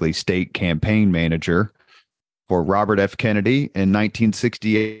basically state campaign manager for Robert F. Kennedy in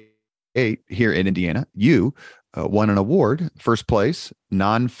 1968 here in Indiana. You won an award, first place,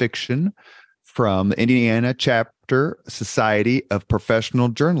 nonfiction, from the Indiana Chapter Society of Professional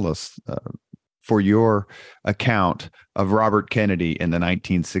Journalists for your account of Robert Kennedy in the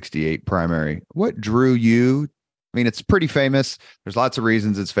 1968 primary. What drew you? I mean, it's pretty famous. There's lots of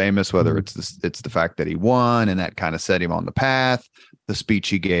reasons it's famous, whether it's the fact that he won and that kind of set him on the path, the speech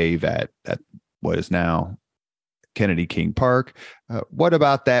he gave at what is now Kennedy King Park. What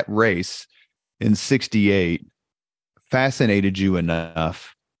about that race in 68 fascinated you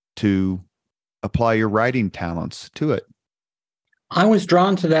enough to apply your writing talents to it? I was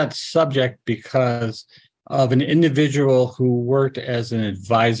drawn to that subject because of an individual who worked as an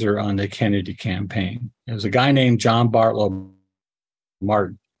advisor on the Kennedy campaign. It was a guy named John Bartlow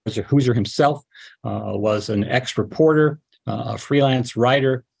Martin. Was a Hoosier himself, was an ex-reporter, a freelance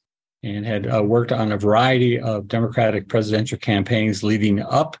writer, and had worked on a variety of Democratic presidential campaigns leading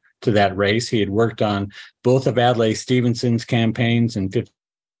up to that race. He had worked on both of Adlai Stevenson's campaigns in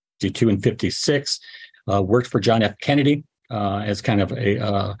 52 and 56, worked for John F. Kennedy as kind of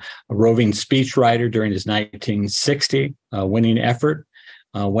a roving speechwriter during his 1960 winning effort.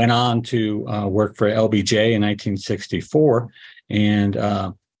 Went on to work for LBJ in 1964.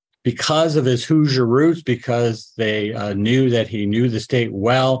 And because of his Hoosier roots, because they knew that he knew the state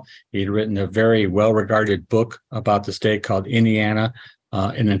well, he'd written a very well-regarded book about the state called Indiana,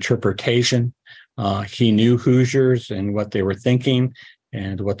 an Interpretation. He knew Hoosiers and what they were thinking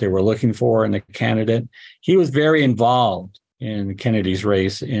and what they were looking for in a candidate. He was very involved in Kennedy's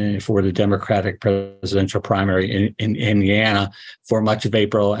race for the Democratic presidential primary in Indiana for much of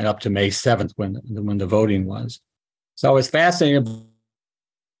April and up to May 7th when the voting was. So I was fascinated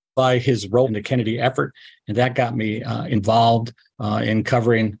by his role in the Kennedy effort, and that got me involved in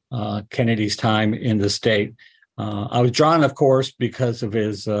covering Kennedy's time in the state. I was drawn, of course, because of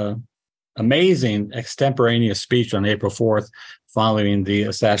his amazing extemporaneous speech on April 4th following the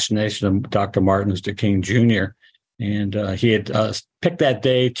assassination of Dr. Martin Luther King Jr. And he had picked that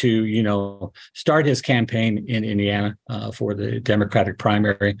day to, start his campaign in Indiana for the Democratic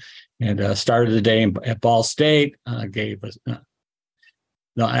primary, and started the day at Ball State. He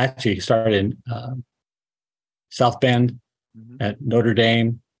started in South Bend at Notre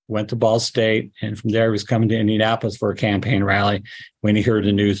Dame, went to Ball State, and from there he was coming to Indianapolis for a campaign rally when he heard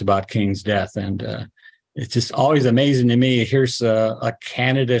the news about King's death. And it's just always amazing to me. Here's a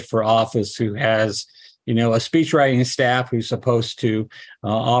candidate for office who has, a speechwriting staff who's supposed to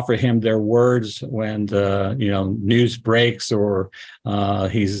offer him their words when the, news breaks or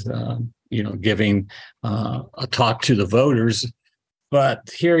he's, giving a talk to the voters. But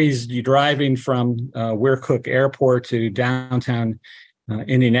here he's driving from Weircook Airport to downtown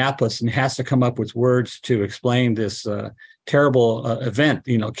Indianapolis and has to come up with words to explain this terrible event,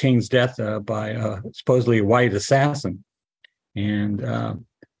 King's death by supposedly a white assassin. And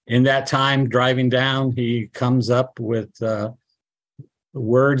in that time, driving down, he comes up with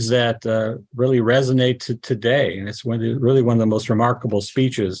words that really resonate to today. And it's really one of the most remarkable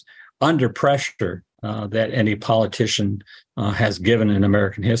speeches under pressure that any politician has given in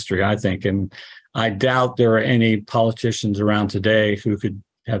American history, I think. And I doubt there are any politicians around today who could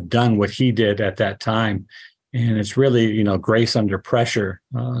have done what he did at that time. And it's really, grace under pressure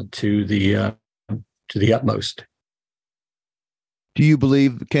to the utmost. Do you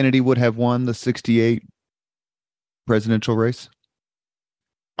believe Kennedy would have won the 68 presidential race?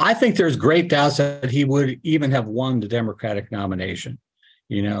 I think there's great doubts that he would even have won the Democratic nomination.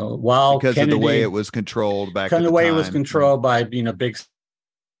 While because Kennedy, of the way it was controlled back kind at of the way time. It was controlled by big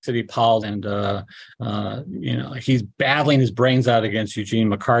city politics, and he's battling his brains out against Eugene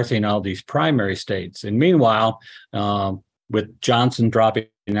McCarthy in all these primary states. And meanwhile, with Johnson dropping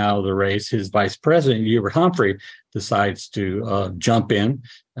out of the race, his vice president Hubert Humphrey decides to jump in.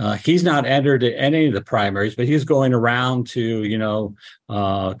 He's not entered any of the primaries, but he's going around to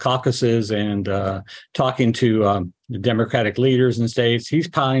caucuses and talking to the Democratic leaders in states. He's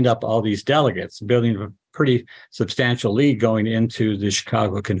piling up all these delegates, building a pretty substantial lead going into the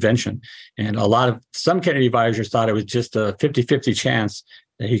Chicago convention. And some Kennedy advisors thought it was just a 50-50 chance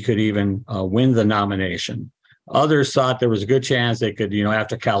that he could even win the nomination. Others thought there was a good chance they could,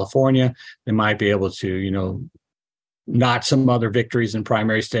 after California, they might be able to, notch some other victories in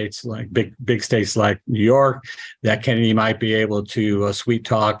primary states, like big states like New York, that Kennedy might be able to sweet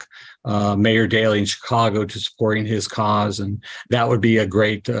talk Mayor Daley in Chicago to supporting his cause. And that would be a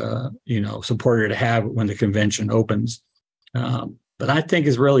great, supporter to have when the convention opens. But but I think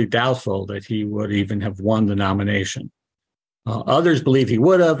it's really doubtful that he would even have won the nomination. Others believe he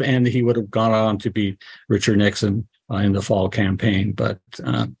would have, and he would have gone on to beat Richard Nixon in the fall campaign. But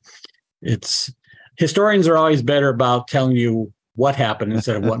it's historians are always better about telling you what happened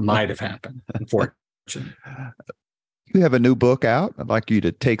instead of what might have happened, unfortunately. You have a new book out. I'd like you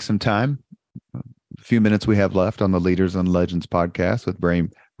to take some time, a few minutes we have left on the Leaders and Legends podcast with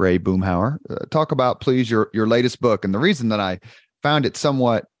Ray Boomhower. Talk about, please, your latest book. And the reason that I found it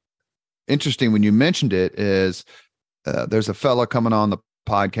somewhat interesting when you mentioned it is there's a fella coming on the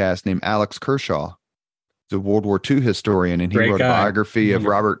podcast named Alex Kershaw. He's a World War II historian, and he wrote a biography of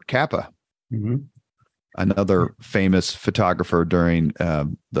Robert Capa, another famous photographer during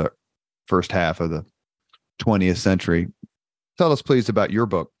the first half of the 20th century. Tell us, please, about your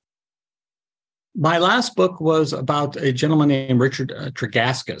book. My last book was about a gentleman named Richard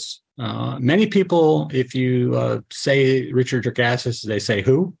Tregaskis. Many people, if you say Richard Tregaskis, they say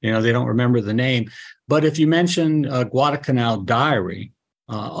who? They don't remember the name. But if you mention Guadalcanal Diary,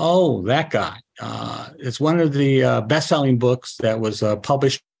 that guy. It's one of the best-selling books that was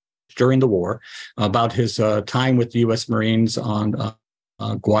published during the war about his time with the U.S. Marines on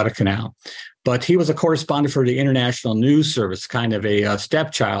Guadalcanal. But he was a correspondent for the International News Service, kind of a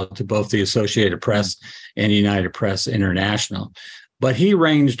stepchild to both the Associated Press and United Press International. But he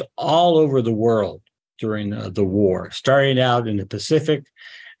ranged all over the world during the war, starting out in the Pacific.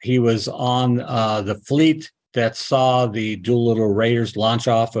 He was on the fleet that saw the Doolittle Raiders launch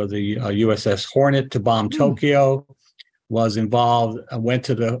off of the USS Hornet to bomb Tokyo, was involved, went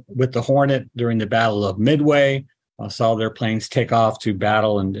with the Hornet during the Battle of Midway, saw their planes take off to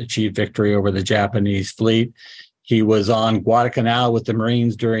battle and achieve victory over the Japanese fleet. He was on Guadalcanal with the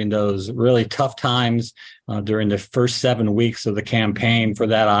Marines during those really tough times during the first 7 weeks of the campaign for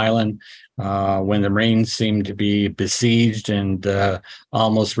that island, when the Marines seemed to be besieged and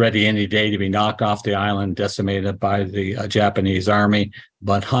almost ready any day to be knocked off the island, decimated by the Japanese army,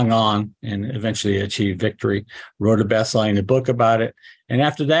 but hung on and eventually achieved victory. Wrote a best-selling book about it. And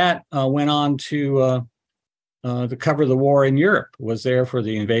after that, went on to cover the war in Europe, was there for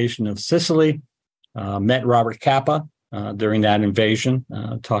the invasion of Sicily, met Robert Capa during that invasion,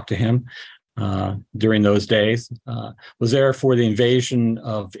 talked to him during those days, was there for the invasion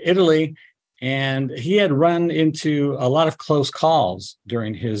of Italy, and he had run into a lot of close calls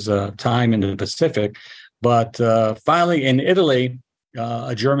during his time in the Pacific, but finally in Italy,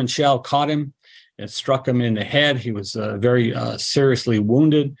 a German shell caught him. It struck him in the head. He was very seriously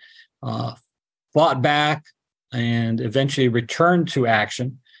wounded, fought back, and eventually returned to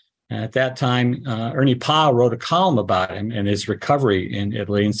action. And at that time, Ernie Pyle wrote a column about him and his recovery in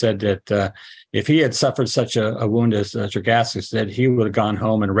Italy, and said that if he had suffered such a wound as Tregaskis said, he would have gone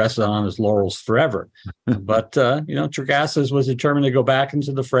home and rested on his laurels forever. But Tregaskis was determined to go back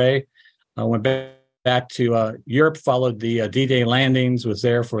into the fray. Went back to Europe, followed the D-Day landings, was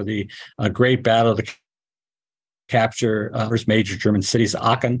there for the great battle to capture first major German cities,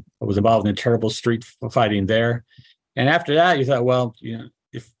 Aachen. Was involved in terrible street fighting there. And after that, you thought, well,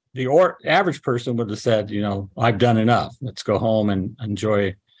 if the average person would have said, I've done enough, let's go home and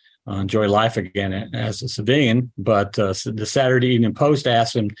enjoy life again as a civilian. But the Saturday Evening Post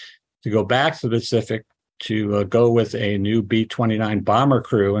asked him to go back to the Pacific, to go with a new B-29 bomber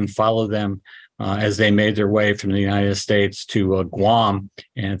crew and follow them as they made their way from the United States to Guam,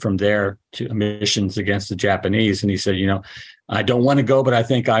 and from there to missions against the Japanese. And he said, I don't want to go, but I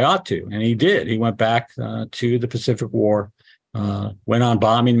think I ought to. And he did. He went back to the Pacific War, went on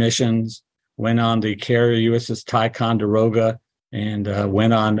bombing missions, went on the carrier USS Ticonderoga, and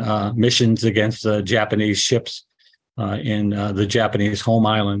went on missions against Japanese ships in the Japanese home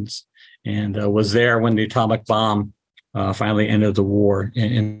islands, and was there when the atomic bomb finally ended the war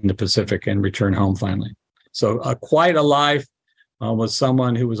in the Pacific and returned home finally. So quite a life. Was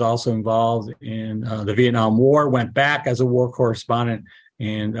someone who was also involved in the Vietnam War, went back as a war correspondent,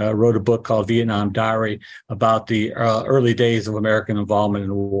 and wrote a book called Vietnam Diary about the early days of American involvement in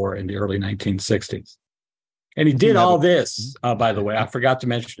the war in the early 1960s. And he did all this, by the way, I forgot to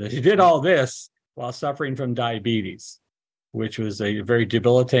mention it. He did all this while suffering from diabetes, which was a very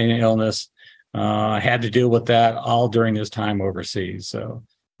debilitating illness. Had to deal with that all during his time overseas. So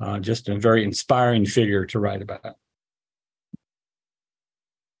just a very inspiring figure to write about.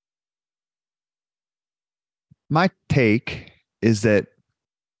 My take is that,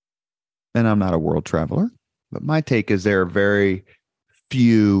 and I'm not a world traveler, but my take is there are very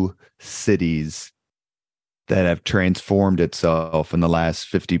few cities that have transformed itself in the last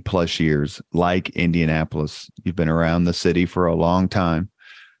 50 plus years, like Indianapolis. You've been around the city for a long time.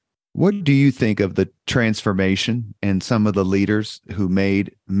 What do you think of the transformation and some of the leaders who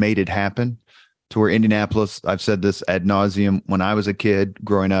made it happen to where Indianapolis, I've said this ad nauseum, when I was a kid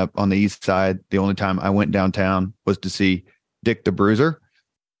growing up on the east side, the only time I went downtown was to see Dick the Bruiser,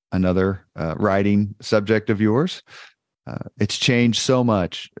 another writing subject of yours. It's changed so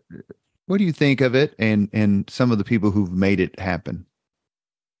much. What do you think of it and some of the people who've made it happen?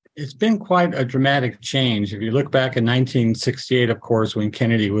 It's been quite a dramatic change. If you look back in 1968, of course, when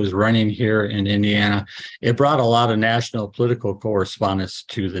Kennedy was running here in Indiana, it brought a lot of national political correspondents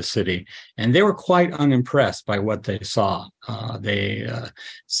to the city, and they were quite unimpressed by what they saw. They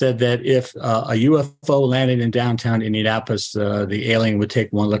said that if a UFO landed in downtown Indianapolis, the alien would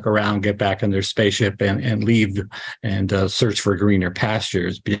take one look around, get back in their spaceship, and leave and search for greener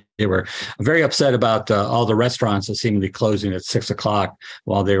pastures. They were very upset about all the restaurants that seemed to be closing at 6 o'clock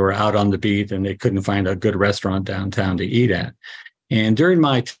while they were out on the beat, and they couldn't find a good restaurant downtown to eat at. And during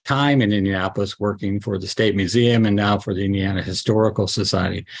my time in Indianapolis, working for the State Museum and now for the Indiana Historical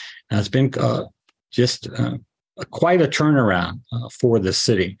Society, it's been just quite a turnaround for the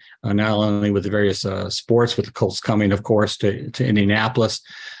city, not only with the various sports, with the Colts coming, of course, to Indianapolis,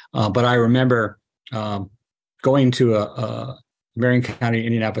 but I remember going to a Marion County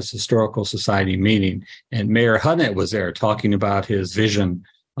Indianapolis Historical Society meeting, and Mayor Hunnett was there talking about his vision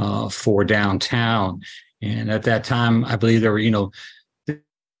for downtown. And at that time, I believe there were,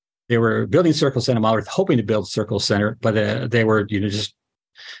 they were building Circle Center. I was hoping to build Circle Center, but they were, just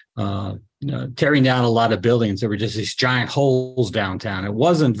tearing down a lot of buildings. There were just these giant holes downtown. It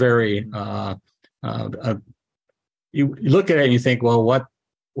wasn't very. You look at it and you think, well,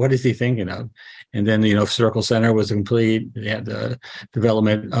 what is he thinking of? And then, Circle Center was complete. They had the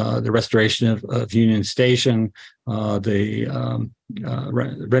development, the restoration of Union Station, the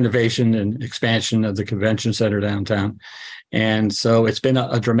renovation and expansion of the convention center downtown. And so it's been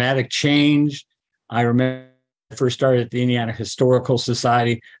a dramatic change. I remember I first started at the Indiana Historical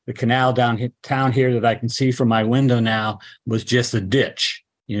Society. The canal downtown here that I can see from my window now was just a ditch,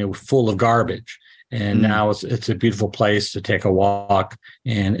 full of garbage. And now it's a beautiful place to take a walk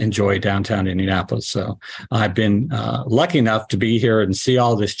and enjoy downtown Indianapolis. So I've been lucky enough to be here and see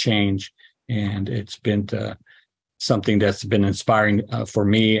all this change. And it's been something that's been inspiring for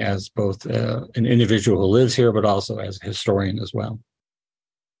me as both an individual who lives here, but also as a historian as well.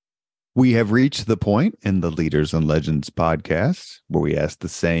 We have reached the point in the Leaders and Legends podcast where we ask the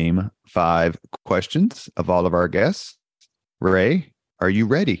same 5 questions of all of our guests. Ray, are you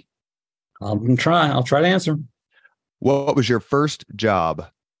ready? I'll try to answer. What was your first job?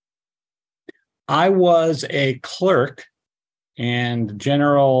 I was a clerk and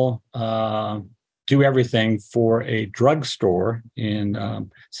general do everything for a drugstore in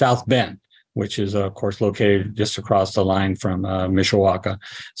South Bend, which is, of course, located just across the line from Mishawaka.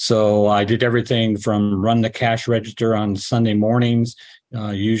 So I did everything from run the cash register on Sunday mornings.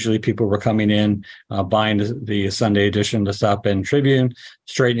 Usually people were coming in, buying the Sunday edition of the South Bend Tribune,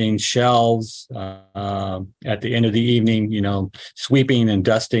 straightening shelves at the end of the evening, sweeping and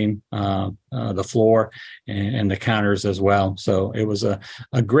dusting the floor and the counters as well. So it was a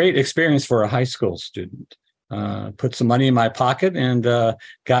great experience for a high school student. Put some money in my pocket and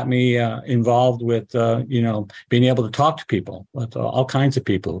got me involved with, being able to talk to people, with all kinds of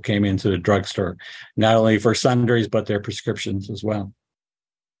people who came into the drugstore, not only for sundries, but their prescriptions as well.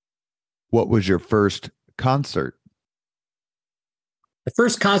 What was your first concert? The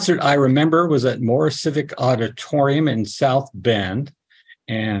first concert I remember was at Morris Civic Auditorium in South Bend,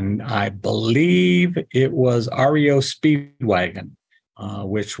 and I believe it was REO Speedwagon,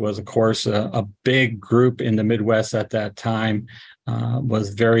 which was, of course, a big group in the Midwest at that time.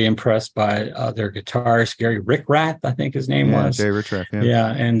 Was very impressed by their guitarist, Gary Rickrath, I think his name was. Gary Rickrath, yeah.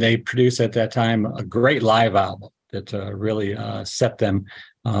 Yeah, and they produced at that time a great live album that really set them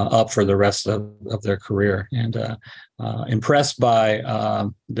up for the rest of their career, and impressed by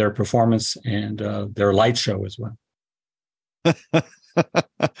their performance and their light show as well.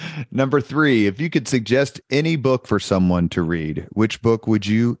 Number 3, if you could suggest any book for someone to read, which book would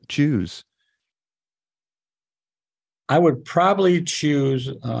you choose? I would probably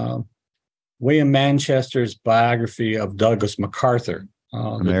choose William Manchester's biography of Douglas MacArthur,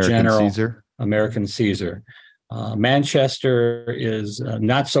 the general, American Caesar. Manchester is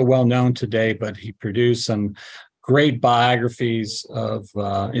not so well known today, but he produced some great biographies of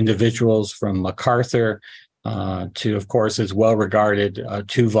individuals from MacArthur to, of course, his well-regarded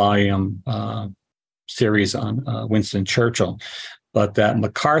 2-volume series on Winston Churchill. But that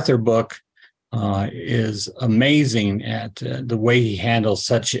MacArthur book is amazing at the way he handles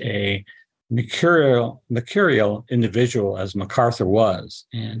such a mercurial individual as MacArthur was,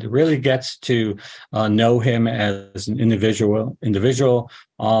 and it really gets to know him as an individual,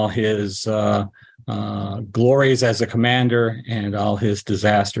 all his glories as a commander and all his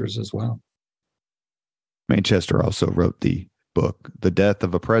disasters as well. Manchester also wrote the book, The Death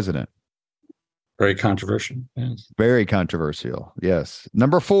of a President. Very controversial. Yes. Very controversial. Yes.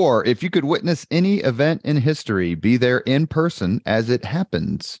 Number 4, if you could witness any event in history, be there in person as it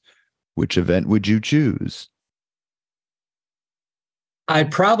happens, which event would you choose?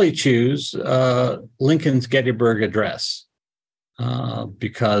 I'd probably choose Lincoln's Gettysburg Address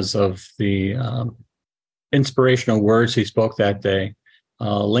because of the inspirational words he spoke that day.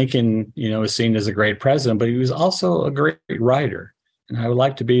 Lincoln, is seen as a great president, but he was also a great writer. And I would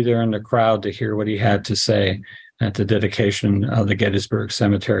like to be there in the crowd to hear what he had to say at the dedication of the Gettysburg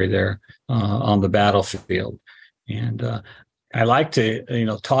Cemetery there on the battlefield. And I like to,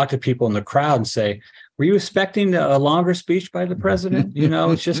 talk to people in the crowd and say, were you expecting a longer speech by the president?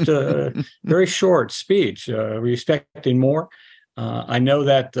 It's just a very short speech. Were you expecting more? I know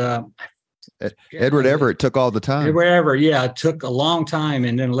that Edward Everett took all the time. Edward Everett, it took a long time.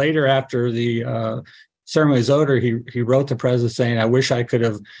 And then later, after the ceremony was over, he wrote the president saying, I wish I could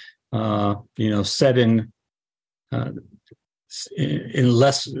have, said in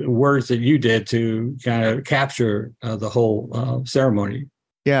less words that you did to kind of capture the whole ceremony.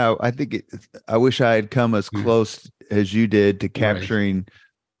 Yeah, I wish I had come as close as you did to capturing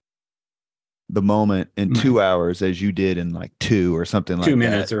the moment in 2 hours as you did in like 2 or something like 2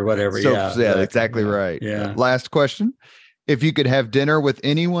 minutes that. or whatever. Yeah, exactly right. Yeah. Last question. If you could have dinner with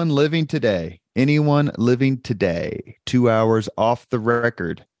anyone living today, 2 hours off the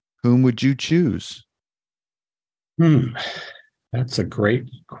record, whom would you choose? That's a great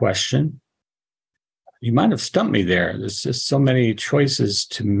question. You might have stumped me there. There's just so many choices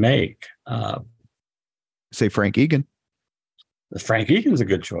to make. Say Frank Egan. Frank Egan's a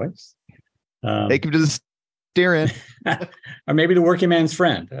good choice. Take him to the steer-in. Or maybe the working man's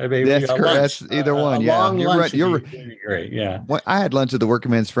friend. That's correct. That's either one. Long lunch You're great. Yeah. Well, I had lunch with the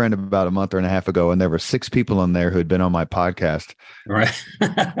working man's friend about a month and a half ago, and there were 6 people in there who had been on my podcast. Right.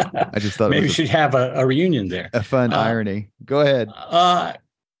 I just thought maybe we should have a reunion there. A fun irony. Go ahead.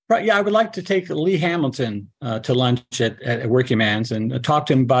 Right. Yeah, I would like to take Lee Hamilton to lunch at Working Man's and talk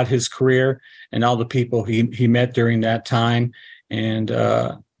to him about his career and all the people he met during that time, and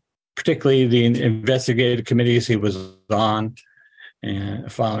particularly the investigative committees he was on.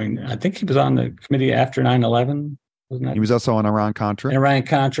 And following, I think he was on the committee after 9/11. Wasn't that? He was also on Iran-Contra.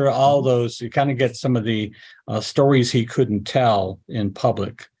 Iran-Contra, all those. You kind of get some of the stories he couldn't tell in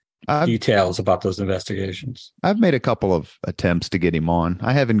public. Details about those investigations. I've made a couple of attempts to get him on.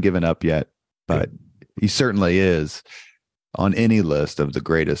 I haven't given up yet, but he certainly is on any list of the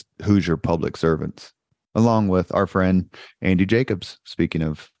greatest Hoosier public servants, along with our friend Andy Jacobs. Speaking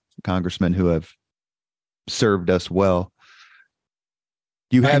of congressmen who have served us well.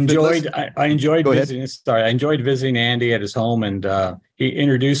 I enjoyed visiting. Sorry, I enjoyed visiting Andy at his home, and he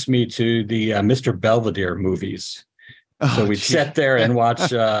introduced me to the Mr. Belvedere movies. So we'd sit there and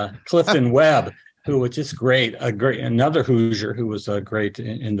watch Clifton Webb, who was just great. Another Hoosier who was great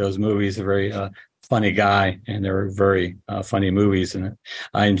in those movies. A very funny guy, and they were very funny movies. And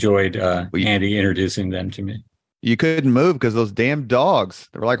I enjoyed Andy introducing them to me. You couldn't move because those damn dogs.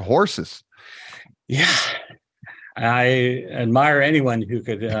 They were like horses. Yeah. I admire anyone who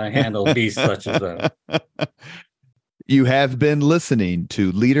could handle beasts such as that. You have been listening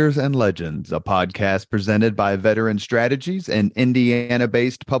to Leaders and Legends, a podcast presented by Veteran Strategies, an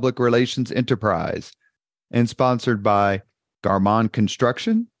Indiana-based public relations enterprise, and sponsored by Garmon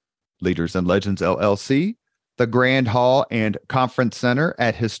Construction, Leaders and Legends LLC, the Grand Hall and Conference Center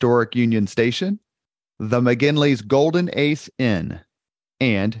at Historic Union Station, the McGinley's Golden Ace Inn,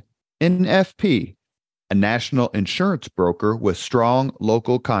 and NFP, a national insurance broker with strong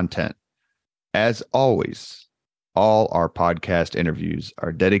local content. As always, all our podcast interviews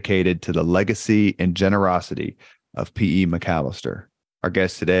are dedicated to the legacy and generosity of P.E. McAllister. Our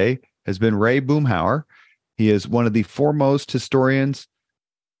guest today has been Ray Boomhower. He is one of the foremost historians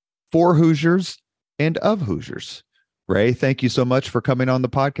for Hoosiers and of Hoosiers. Ray, thank you so much for coming on the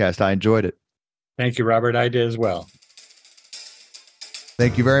podcast. I enjoyed it. Thank you, Robert. I did as well.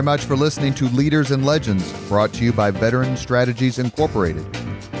 Thank you very much for listening to Leaders and Legends, brought to you by Veteran Strategies Incorporated.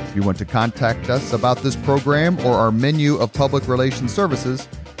 If you want to contact us about this program or our menu of public relations services,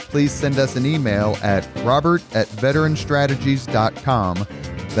 please send us an email at robert@veteranstrategies.com.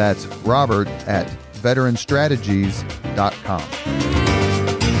 That's robert@veteranstrategies.com.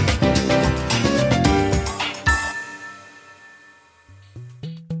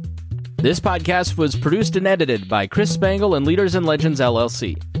 This podcast was produced and edited by Chris Spangle and Leaders and Legends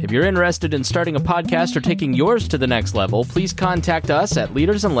LLC. If you're interested in starting a podcast or taking yours to the next level, please contact us at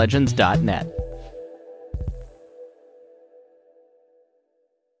leadersandlegends.net.